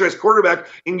the franchise quarterback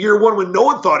in year 1 when no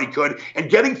one thought he could, and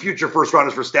getting future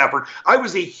first-rounders for Stafford. I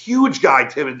was a huge guy,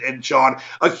 Tim and Sean,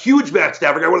 a huge Matt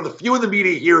Stafford guy, one of the few in the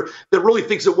media here that really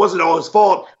thinks it wasn't all his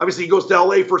fault. Obviously, he goes to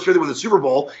L.A. first year with a Super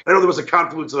Bowl. I know there was a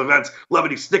confluence of events,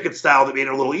 Lemony Snicket style, that made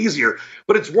it a little easier.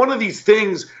 But it's one of these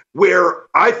things where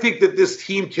I think that this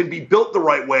team can be built the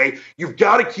right way. You've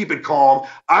got to keep it calm.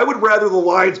 I would rather the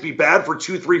Lions be bad for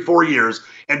 2, 3, 4 years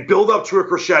and build up to a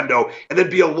crescendo and then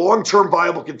be a long-term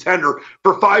viable contender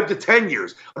for 5 to 10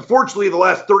 years. Unfortunately, the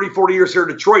last 30, 40 years here in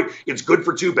Detroit, it's good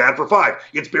for 2, bad for 5.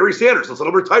 It's Barry Sanders. Let's let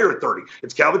him retire at 30.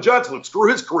 It's Calvin Johnson. Let's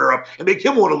screw his career up and make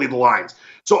him want to lead the Lions.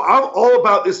 So I'm all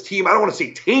about this team. I don't want to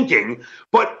say tanking,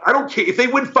 but I don't care. If they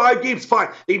win 5 games, fine.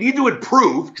 They need to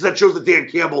improve because that shows that Dan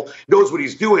Campbell knows what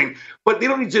he's doing. But they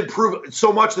don't need to improve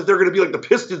so much that they're going to be like the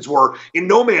Pistons were in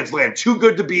no man's land. Too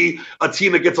good to be a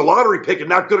team that gets a lottery pick and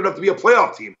not good enough to be a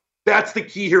playoff team. That's the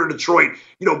key here in Detroit.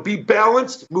 Be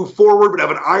balanced, move forward, but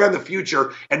have an eye on the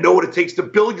future and know what it takes to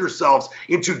build yourselves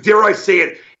into, dare I say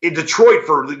it, in Detroit,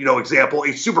 for example,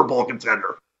 a Super Bowl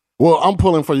contender. Well, I'm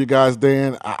pulling for you guys,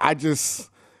 Dan.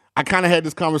 I kind of had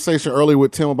this conversation earlier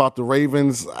with Tim about the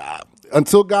Ravens.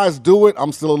 Until guys do it,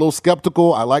 I'm still a little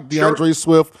skeptical. I like DeAndre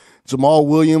Swift, Jamal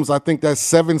Williams. I think that's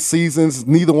 7 seasons.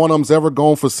 Neither one of them's ever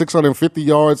gone for 650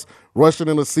 yards rushing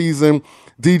in a season.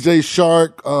 DJ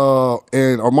Shark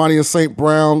and Armani St.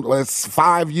 Brown, that's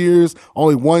 5 years,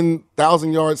 only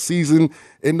 1,000-yard season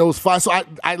in those 5. So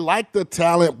I like the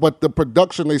talent, but the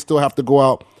production, they still have to go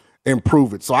out and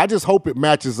prove it. So I just hope it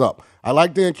matches up. I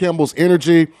like Dan Campbell's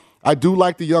energy. I do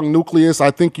like the young nucleus.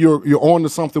 I think you're on to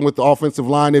something with the offensive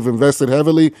line. They've invested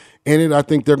heavily in it. I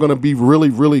think they're going to be really,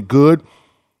 really good.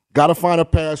 Got to find a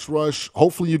pass rush.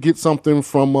 Hopefully you get something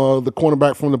from the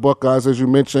cornerback from the Buckeyes, as you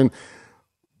mentioned.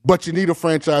 But you need a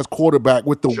franchise quarterback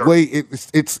with the way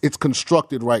it's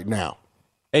constructed right now.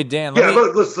 Hey, Dan.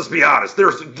 Let's be honest.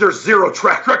 There's 0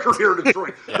 track record here in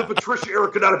Detroit. The Patricia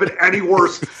era could not have been any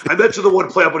worse. I mentioned the one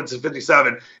playoff when it's in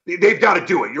 57. They've got to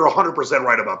do it. You're 100%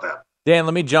 right about that. Dan,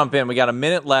 let me jump in. We got a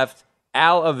minute left.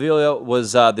 Al Avila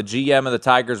was the GM of the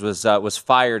Tigers was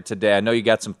fired today. I know you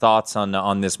got some thoughts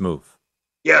on this move.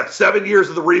 Yeah, 7 years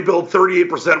of the rebuild,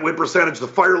 38% win percentage. The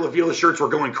Fire LaVila shirts were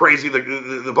going crazy.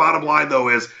 The bottom line, though,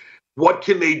 is what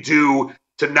can they do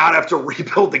to not have to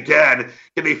rebuild again?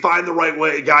 Can they find the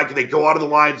right guy? Can they go out of the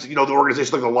lines, the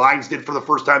organization like the Lions did for the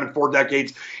first time in 4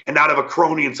 decades, and not have a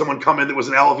crony and someone come in that was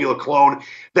an Al Avila clone?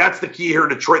 That's the key here in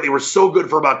Detroit. They were so good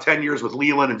for about 10 years with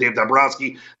Leland and Dave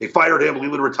Dombrowski. They fired him.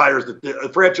 Leland retires.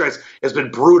 The franchise has been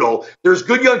brutal. There's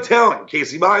good young talent.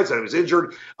 Casey Mize, who was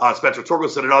injured, Spencer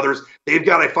Torkelson and others. They've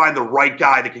got to find the right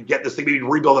guy that can get this thing, maybe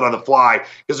rebuild it on the fly,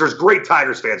 because there's great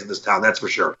Tigers fans in this town, that's for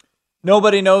sure.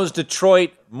 Nobody knows Detroit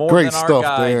more Great than our stuff,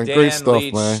 guy, Dan. Dan Great stuff,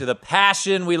 Leach. man. The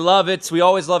passion, we love it. We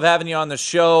always love having you on the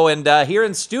show. And here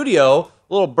in studio,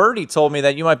 little birdie told me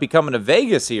that you might be coming to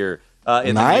Vegas here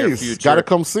in the near future. Got to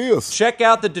come see us. Check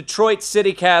out the Detroit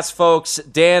City Cast, folks.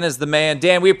 Dan is the man.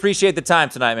 Dan, we appreciate the time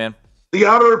tonight, man. The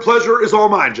honor and pleasure is all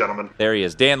mine, gentlemen. There he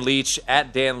is, Dan Leach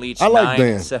at Dan Leach. I like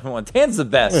Dan. 971. Dan's the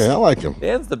best. Yeah, I like him.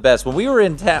 Dan's the best. When we were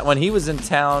in town, when he was in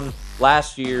town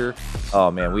last year, oh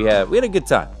man, we had a good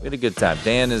time. We had a good time.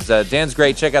 Dan's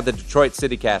great. Check out the Detroit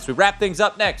City Cast. We wrap things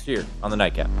up next year on the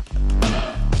Nightcap.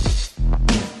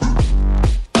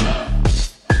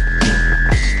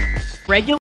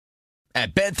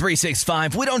 At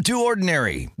Bet365, we don't do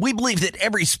ordinary. We believe that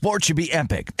every sport should be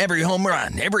epic. Every home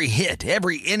run, every hit,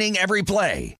 every inning, every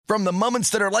play. From the moments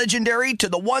that are legendary to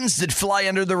the ones that fly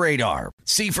under the radar.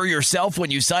 See for yourself when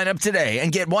you sign up today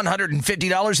and get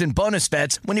 $150 in bonus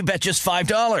bets when you bet just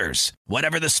 $5.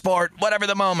 Whatever the sport, whatever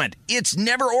the moment, it's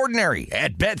never ordinary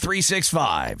at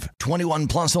Bet365. 21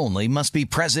 plus only. Must be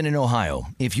present in Ohio.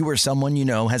 If you or someone you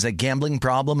know has a gambling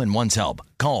problem and wants help,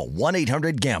 call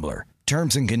 1-800-GAMBLER.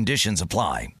 Terms and conditions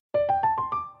apply.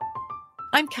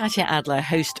 I'm Katya Adler,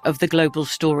 host of The Global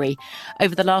Story.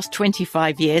 Over the last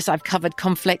 25 years, I've covered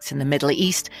conflicts in the Middle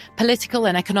East, political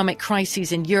and economic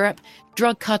crises in Europe,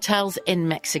 drug cartels in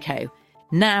Mexico.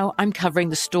 Now I'm covering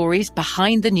the stories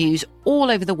behind the news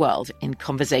all over the world in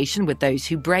conversation with those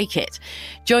who break it.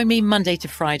 Join me Monday to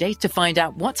Friday to find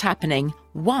out what's happening,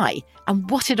 why, and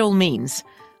what it all means.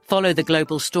 Follow The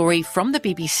Global Story from the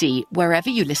BBC wherever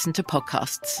you listen to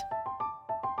podcasts.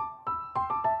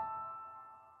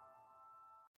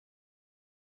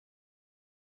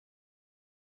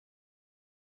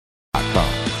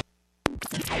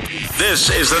 This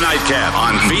is the Nightcap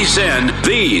on VSiN,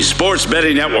 the Sports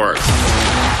Betting Network.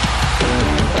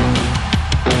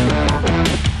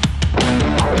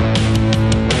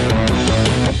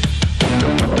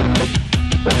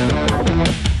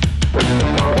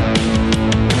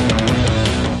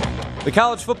 The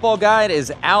College Football Guide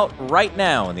is out right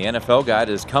now, and the NFL Guide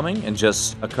is coming in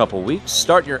just a couple weeks.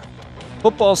 Start your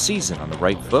football season on the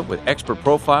right foot with expert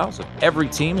profiles of every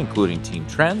team, including team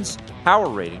trends, power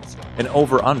ratings, and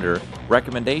over-under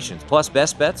recommendations, plus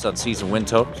best bets on season win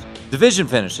totals, division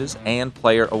finishes, and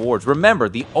player awards. Remember,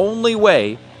 the only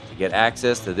way to get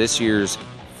access to this year's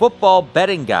football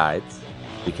betting guides,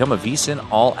 become a VSiN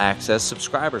All Access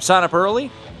subscriber. Sign up early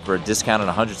for a discount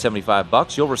on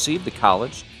 $175. You'll receive the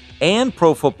college and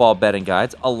pro football betting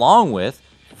guides, along with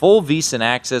full VSiN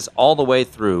access all the way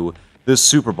through the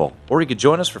Super Bowl. Or you could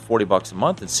join us for $40 a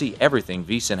month and see everything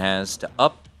VSiN has to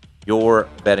up your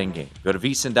betting game. Go to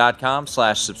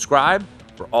vsin.com/subscribe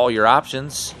for all your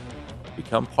options.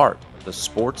 Become part of the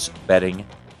Sports Betting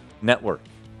Network.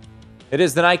 It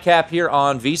is the Nightcap here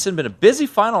on VSiN. Been a busy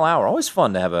final hour. Always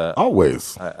fun to have a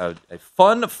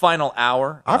fun final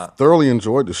hour. I've thoroughly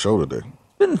enjoyed the show today.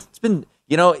 It's been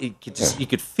you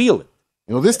could feel it.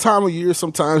 This time of year,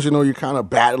 sometimes you're kind of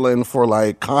battling for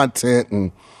like content,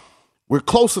 and we're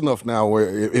close enough now where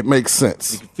it makes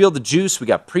sense. You can feel the juice. We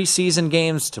got preseason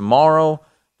games tomorrow.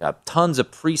 Got tons of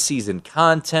preseason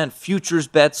content, futures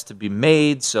bets to be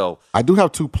made. So I do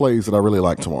have 2 plays that I really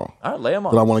like tomorrow. All right, lay them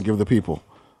on. That I want to give the people.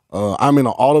 I'm in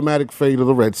an automatic fade of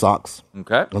the Red Sox.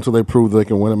 Okay. Until they prove they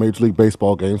can win a Major League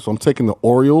Baseball game. So I'm taking the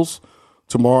Orioles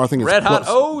tomorrow. I think it's Red Hot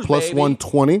O's, plus baby.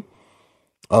 120.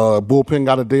 Bullpen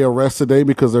got a day of rest today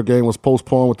because their game was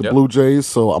postponed with the Blue Jays.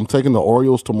 So I'm taking the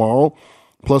Orioles tomorrow,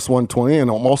 plus 120.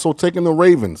 And I'm also taking the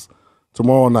Ravens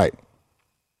tomorrow night,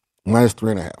 minus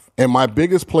 3.5. And my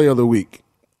biggest play of the week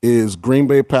is Green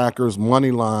Bay Packers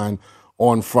money line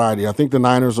on Friday. I think the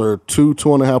Niners are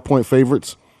 2.5 point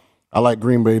favorites. I like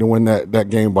Green Bay to win that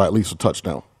game by at least a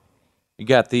touchdown. You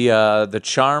got the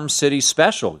Charm City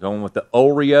special going with the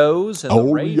Oreos and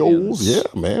the Ravens. Yeah,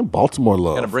 man. Baltimore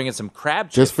love. Going to bring in some crab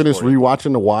chips. Just finished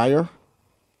rewatching The Wire.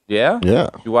 Yeah? Yeah.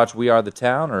 You watch We Are the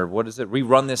Town, or what is it?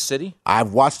 Rerun This City?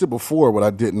 I've watched it before, but I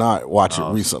did not watch it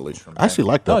recently. I actually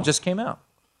like that. No, it just came out.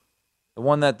 The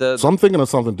one that So I'm thinking of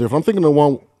something different. I'm thinking of the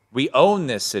one. We Own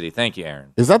This City. Thank you,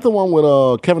 Aaron. Is that the one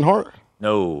with Kevin Hart?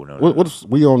 No. What's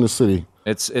We Own This City?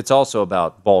 It's also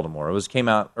about Baltimore. It came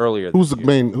out earlier. Who's the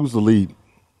lead?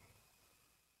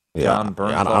 John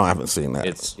Bernthal. I haven't seen that.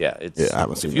 I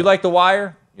haven't seen. If you like The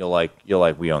Wire, you'll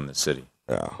like We Own This City.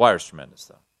 Yeah, Wire's tremendous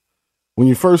though. When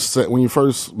you first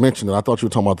mentioned it, I thought you were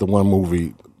talking about the one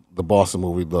movie, the Boston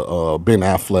movie, the Ben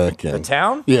Affleck and The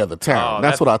Town. Yeah, The Town.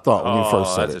 That's what I thought when you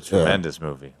first said it. That's a tremendous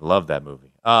movie. Love that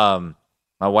movie.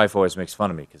 My wife always makes fun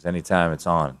of me because anytime it's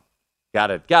on,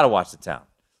 gotta watch The Town.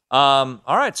 All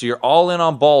right, so you're all in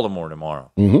on Baltimore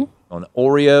tomorrow. Mm-hmm. On the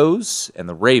Orioles and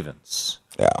the Ravens.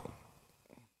 Yeah.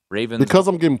 Ravens. Because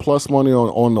I'm getting plus money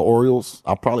on the Orioles,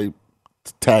 I'll probably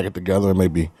tag it together and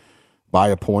maybe buy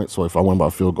a point. So if I win by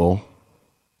a field goal.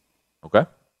 Okay.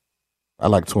 I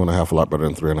like 2.5 a lot better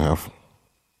than 3.5.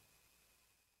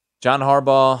 John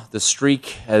Harbaugh, the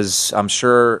streak, as I'm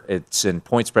sure it's in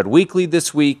Point Spread Weekly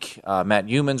this week. Matt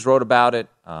Humans wrote about it.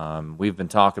 We've been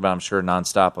talking about it, I'm sure,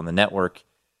 nonstop on the network.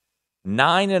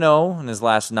 9-0 in his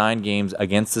last 9 games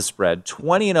against the spread.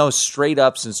 20-0 straight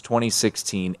up since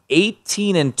 2016.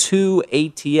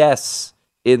 18-2 ATS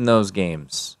in those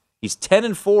games. He's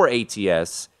 10-4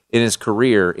 ATS in his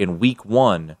career in Week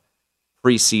 1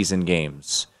 preseason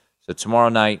games. So tomorrow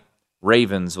night,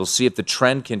 Ravens, we'll see if the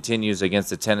trend continues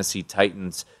against the Tennessee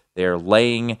Titans. They're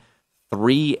laying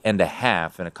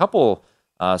 3.5 in a couple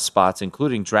spots,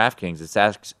 including DraftKings.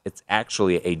 It's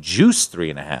actually a juice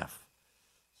 3.5.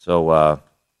 So I'm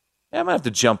going to have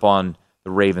to jump on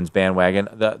the Ravens bandwagon.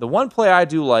 The one play I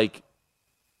do like,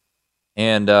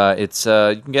 and it's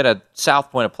you can get a South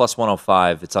Point at plus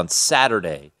 105. It's on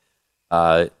Saturday.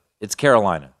 It's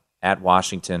Carolina at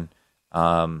Washington.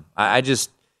 I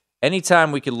just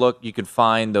anytime we could look, you could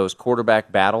find those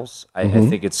quarterback battles. I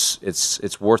think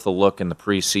it's worth a look in the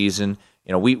preseason.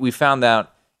 You know, we found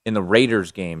out in the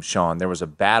Raiders game, Sean, there was a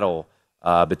battle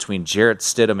between Jarrett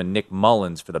Stidham and Nick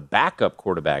Mullins for the backup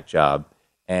quarterback job,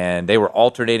 and they were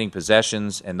alternating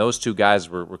possessions, and those two guys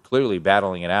were clearly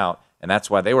battling it out, and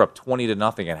that's why they were up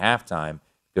 20-0 at halftime,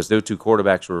 because those two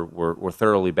quarterbacks were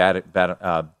thoroughly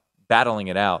battling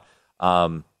it out.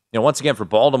 You know, once again, for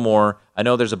Baltimore, I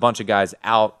know there's a bunch of guys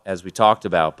out, as we talked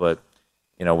about, but,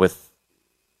 you know, with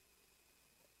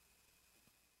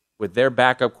their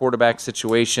backup quarterback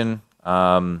situation,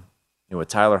 with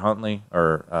Tyler Huntley,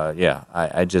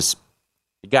 I just,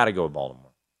 you got to go with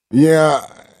Baltimore. Yeah,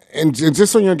 and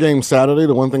just on your game Saturday,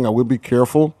 the one thing I would be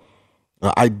careful,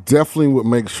 I definitely would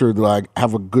make sure that I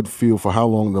have a good feel for how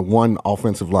long the one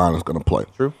offensive line is going to play.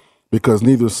 True. Because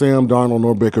neither Sam Darnold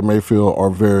nor Baker Mayfield are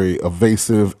very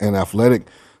evasive and athletic.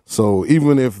 So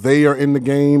even if they are in the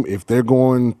game, if they're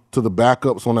going to the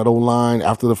backups on that O-line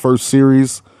after the first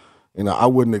series, you know, I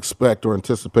wouldn't expect or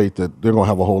anticipate that they're going to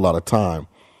have a whole lot of time,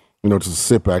 you know, to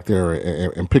sit back there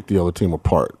and pick the other team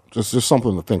apart. Just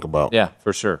something to think about. Yeah,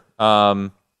 for sure.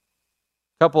 Couple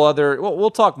other.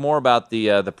 We'll talk more about the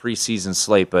preseason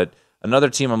slate, but another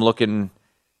team I'm looking.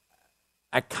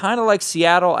 I kind of like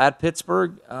Seattle at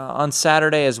Pittsburgh on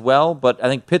Saturday as well, but I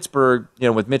think Pittsburgh, you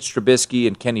know, with Mitch Trubisky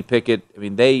and Kenny Pickett, I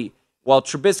mean, while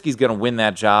Trubisky's going to win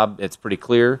that job, it's pretty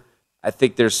clear. I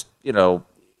think there's, you know,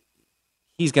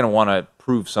 he's going to want to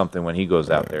prove something when he goes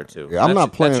out there too. Yeah,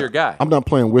 that's your guy. I'm not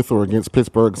playing with or against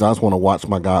Pittsburgh because I just want to watch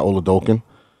my guy Oladokin.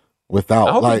 I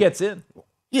hope he gets in.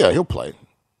 Yeah, he'll play.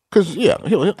 Because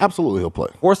he'll absolutely play.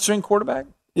 4th string quarterback.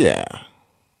 Yeah.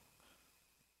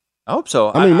 I hope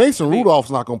so. I mean, Mason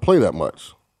Rudolph's not going to play that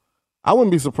much. I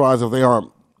wouldn't be surprised if they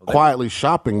aren't quietly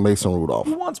shopping Mason Rudolph.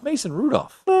 Who wants Mason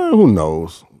Rudolph? Who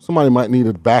knows? Somebody might need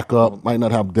a backup, might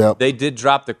not have depth. They did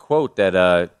drop the quote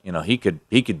that he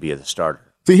could be the starter.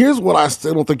 See, here's what I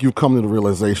still don't think you've come to the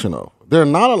realization of. There are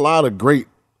not a lot of great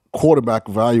quarterback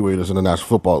evaluators in the National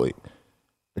Football League.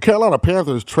 The Carolina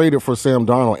Panthers traded for Sam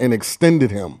Darnold and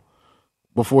extended him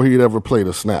before he'd ever played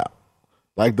a snap.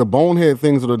 Like the bonehead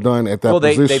things that are done at that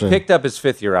position. They picked up his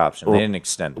 5th-year option. They didn't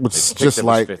extend it. It's just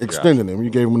like extending him. You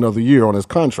gave him another year on his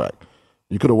contract.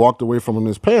 You could have walked away from him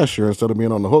this past year instead of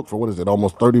being on the hook for,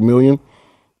 almost $30 million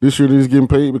this year that he's getting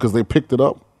paid because they picked it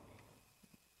up.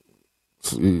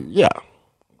 So, yeah.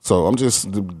 So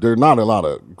there are not a lot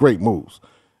of great moves.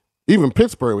 Even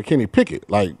Pittsburgh with Kenny Pickett,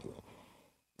 like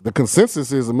the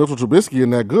consensus is that Mitchell Trubisky isn't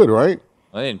that good, right?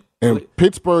 And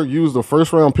Pittsburgh used a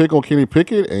first-round pick on Kenny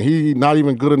Pickett, and he not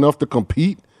even good enough to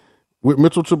compete with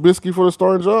Mitchell Trubisky for the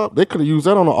starting job. They could have used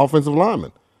that on an offensive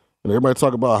lineman. And everybody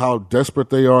talk about how desperate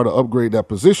they are to upgrade that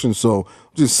position. So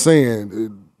I'm just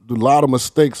saying, a lot of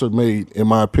mistakes are made, in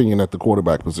my opinion, at the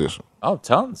quarterback position. Oh,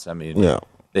 tons. I mean,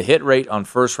 the hit rate on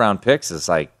first-round picks is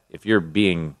like, if you're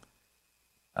being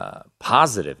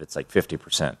positive, it's like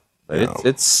 50%. But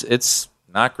it's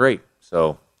not great.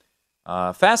 So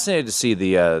fascinated to see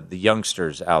the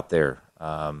youngsters out there.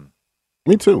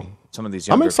 Me too. Some of these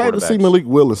younger I'm excited to see Malik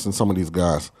Willis and some of these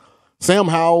guys. Sam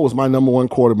Howell was my number one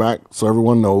quarterback, so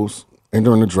everyone knows,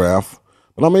 entering the draft.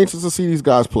 But I'm anxious to see these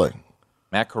guys play.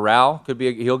 Matt Corral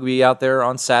he'll be out there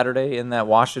on Saturday in that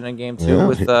Washington game too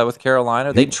with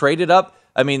Carolina. They traded up.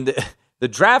 I mean, the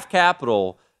draft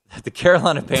capital that the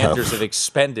Carolina Panthers have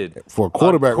expended for a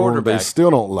quarterback room they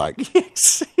still don't like.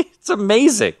 It's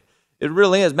amazing. It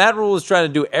really is. Matt Rule is trying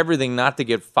to do everything not to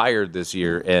get fired this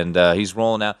year, and he's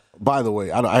rolling out. By the way,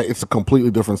 it's a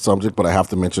completely different subject, but I have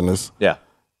to mention this. Yeah,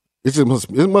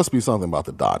 it must be something about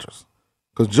the Dodgers,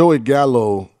 because Joey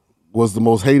Gallo was the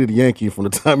most hated Yankee from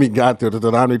the time he got there to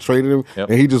the time they traded him,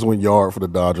 and he just went yard for the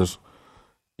Dodgers.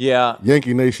 Yeah,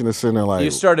 Yankee Nation is sitting there like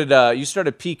you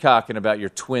started peacocking about your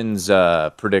Twins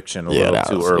prediction a little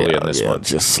too early in this one,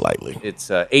 just slightly. It's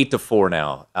 8-4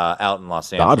 now out in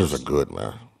Los Angeles. Dodgers are good,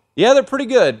 man. Yeah, they're pretty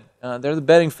good. They're the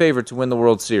betting favorite to win the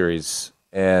World Series,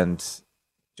 and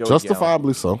Joey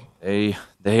justifiably Gallo, so.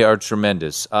 They are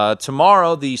tremendous.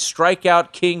 Tomorrow, the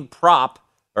strikeout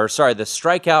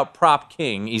prop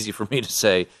king, easy for me to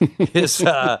say,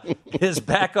 is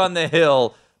back on the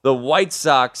hill. The White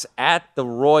Sox at the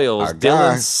Royals.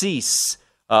 Dylan Cease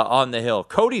on the hill.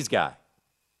 Cody's guy.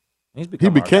 He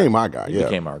became our guy. He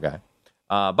became our guy.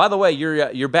 By the way,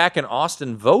 you're back in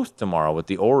Austin Voth tomorrow with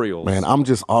the Orioles. Man, I'm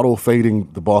just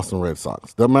auto-fading the Boston Red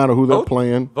Sox. Doesn't matter who they're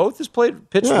playing. Voth has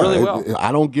pitched really well.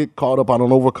 I don't get caught up. I don't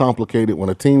overcomplicate it. When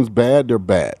a team's bad, they're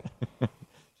bad.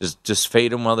 just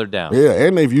fade them while they're down. Yeah,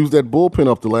 and they've used that bullpen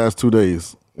up the last 2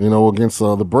 days, against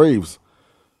the Braves.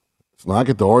 So now I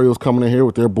get the Orioles coming in here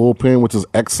with their bullpen, which is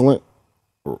excellent,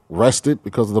 rested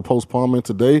because of the postponement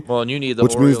today. Well, and you need the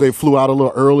which Orioles. means they flew out a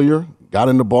little earlier, got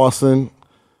into Boston.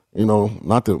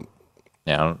 Not to.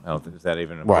 Yeah, I don't think is that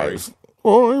even a worry. Right.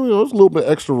 Well, it's a little bit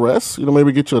extra rest.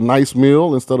 Maybe get you a nice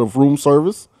meal instead of room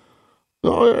service.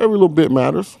 Every little bit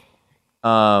matters.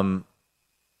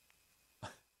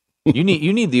 You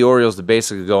need the Orioles to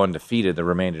basically go undefeated the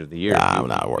remainder of the year. I'm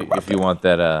not worried about if you want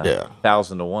that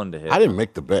 1,000-1 to hit. I didn't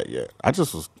make the bet yet. I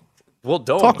just was don't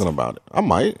talking about it. I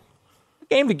might.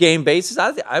 Game-to-game basis,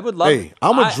 I would love it.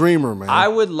 I'm a dreamer, man. I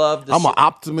would love to I'm an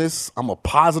optimist. I'm a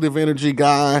positive energy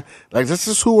guy. Like, this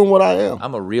is who and what I am.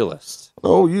 I'm a realist.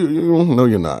 No, no,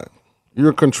 you're not.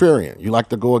 You're a contrarian. You like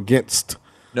to go against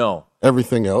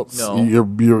everything else. No. You're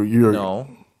No.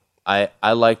 I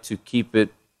like to keep it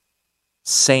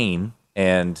sane,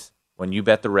 and when you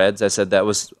bet the Reds, I said that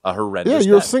was a horrendous bet.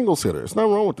 You're a singles hitter. There's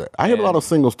nothing wrong with that. I hit a lot of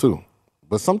singles, too.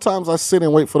 But sometimes I sit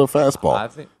and wait for the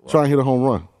fastball. Try and hit a home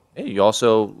run. Hey, you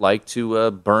also like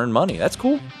to burn money. That's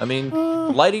cool. I mean,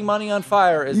 lighting money on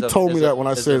fire is. You told me that when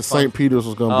I said St. Peter's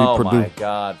was going to be Purdue. Oh my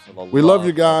God! We love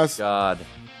you guys. God,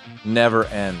 never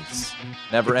ends.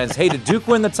 Never ends. Hey, did Duke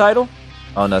win the title?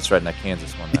 Oh, no, that's right. Not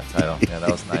Kansas won that title. Yeah,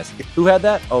 that was nice. Who had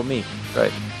that? Oh, me.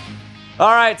 Right. All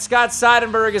right, Scott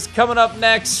Seidenberg is coming up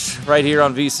next, right here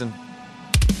on VSiN.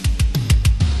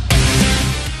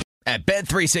 At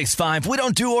Bet365, we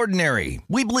don't do ordinary.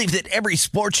 We believe that every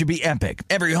sport should be epic.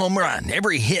 Every home run,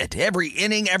 every hit, every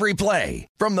inning, every play.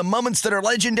 From the moments that are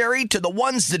legendary to the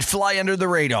ones that fly under the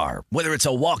radar. Whether it's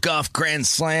a walk-off grand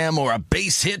slam or a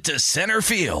base hit to center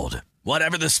field.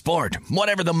 Whatever the sport,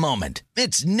 whatever the moment.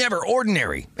 It's never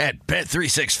ordinary at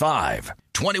Bet365.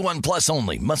 21 plus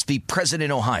only. Must be present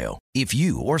in Ohio. If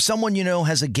you or someone you know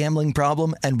has a gambling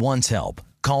problem and wants help,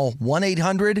 call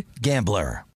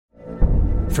 1-800-GAMBLER.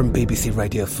 From BBC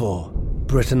Radio 4,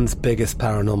 Britain's biggest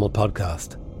paranormal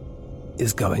podcast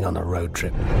is going on a road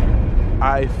trip.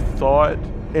 I thought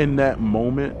in that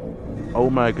moment, oh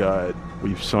my God,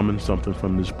 we've summoned something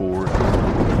from this board.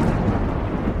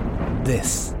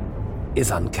 This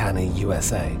is Uncanny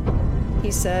USA. He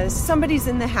says, somebody's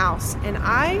in the house, and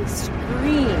I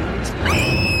screamed.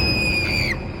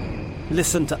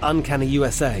 Listen to Uncanny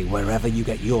USA wherever you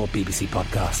get your BBC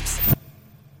podcasts,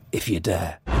 if you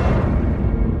dare.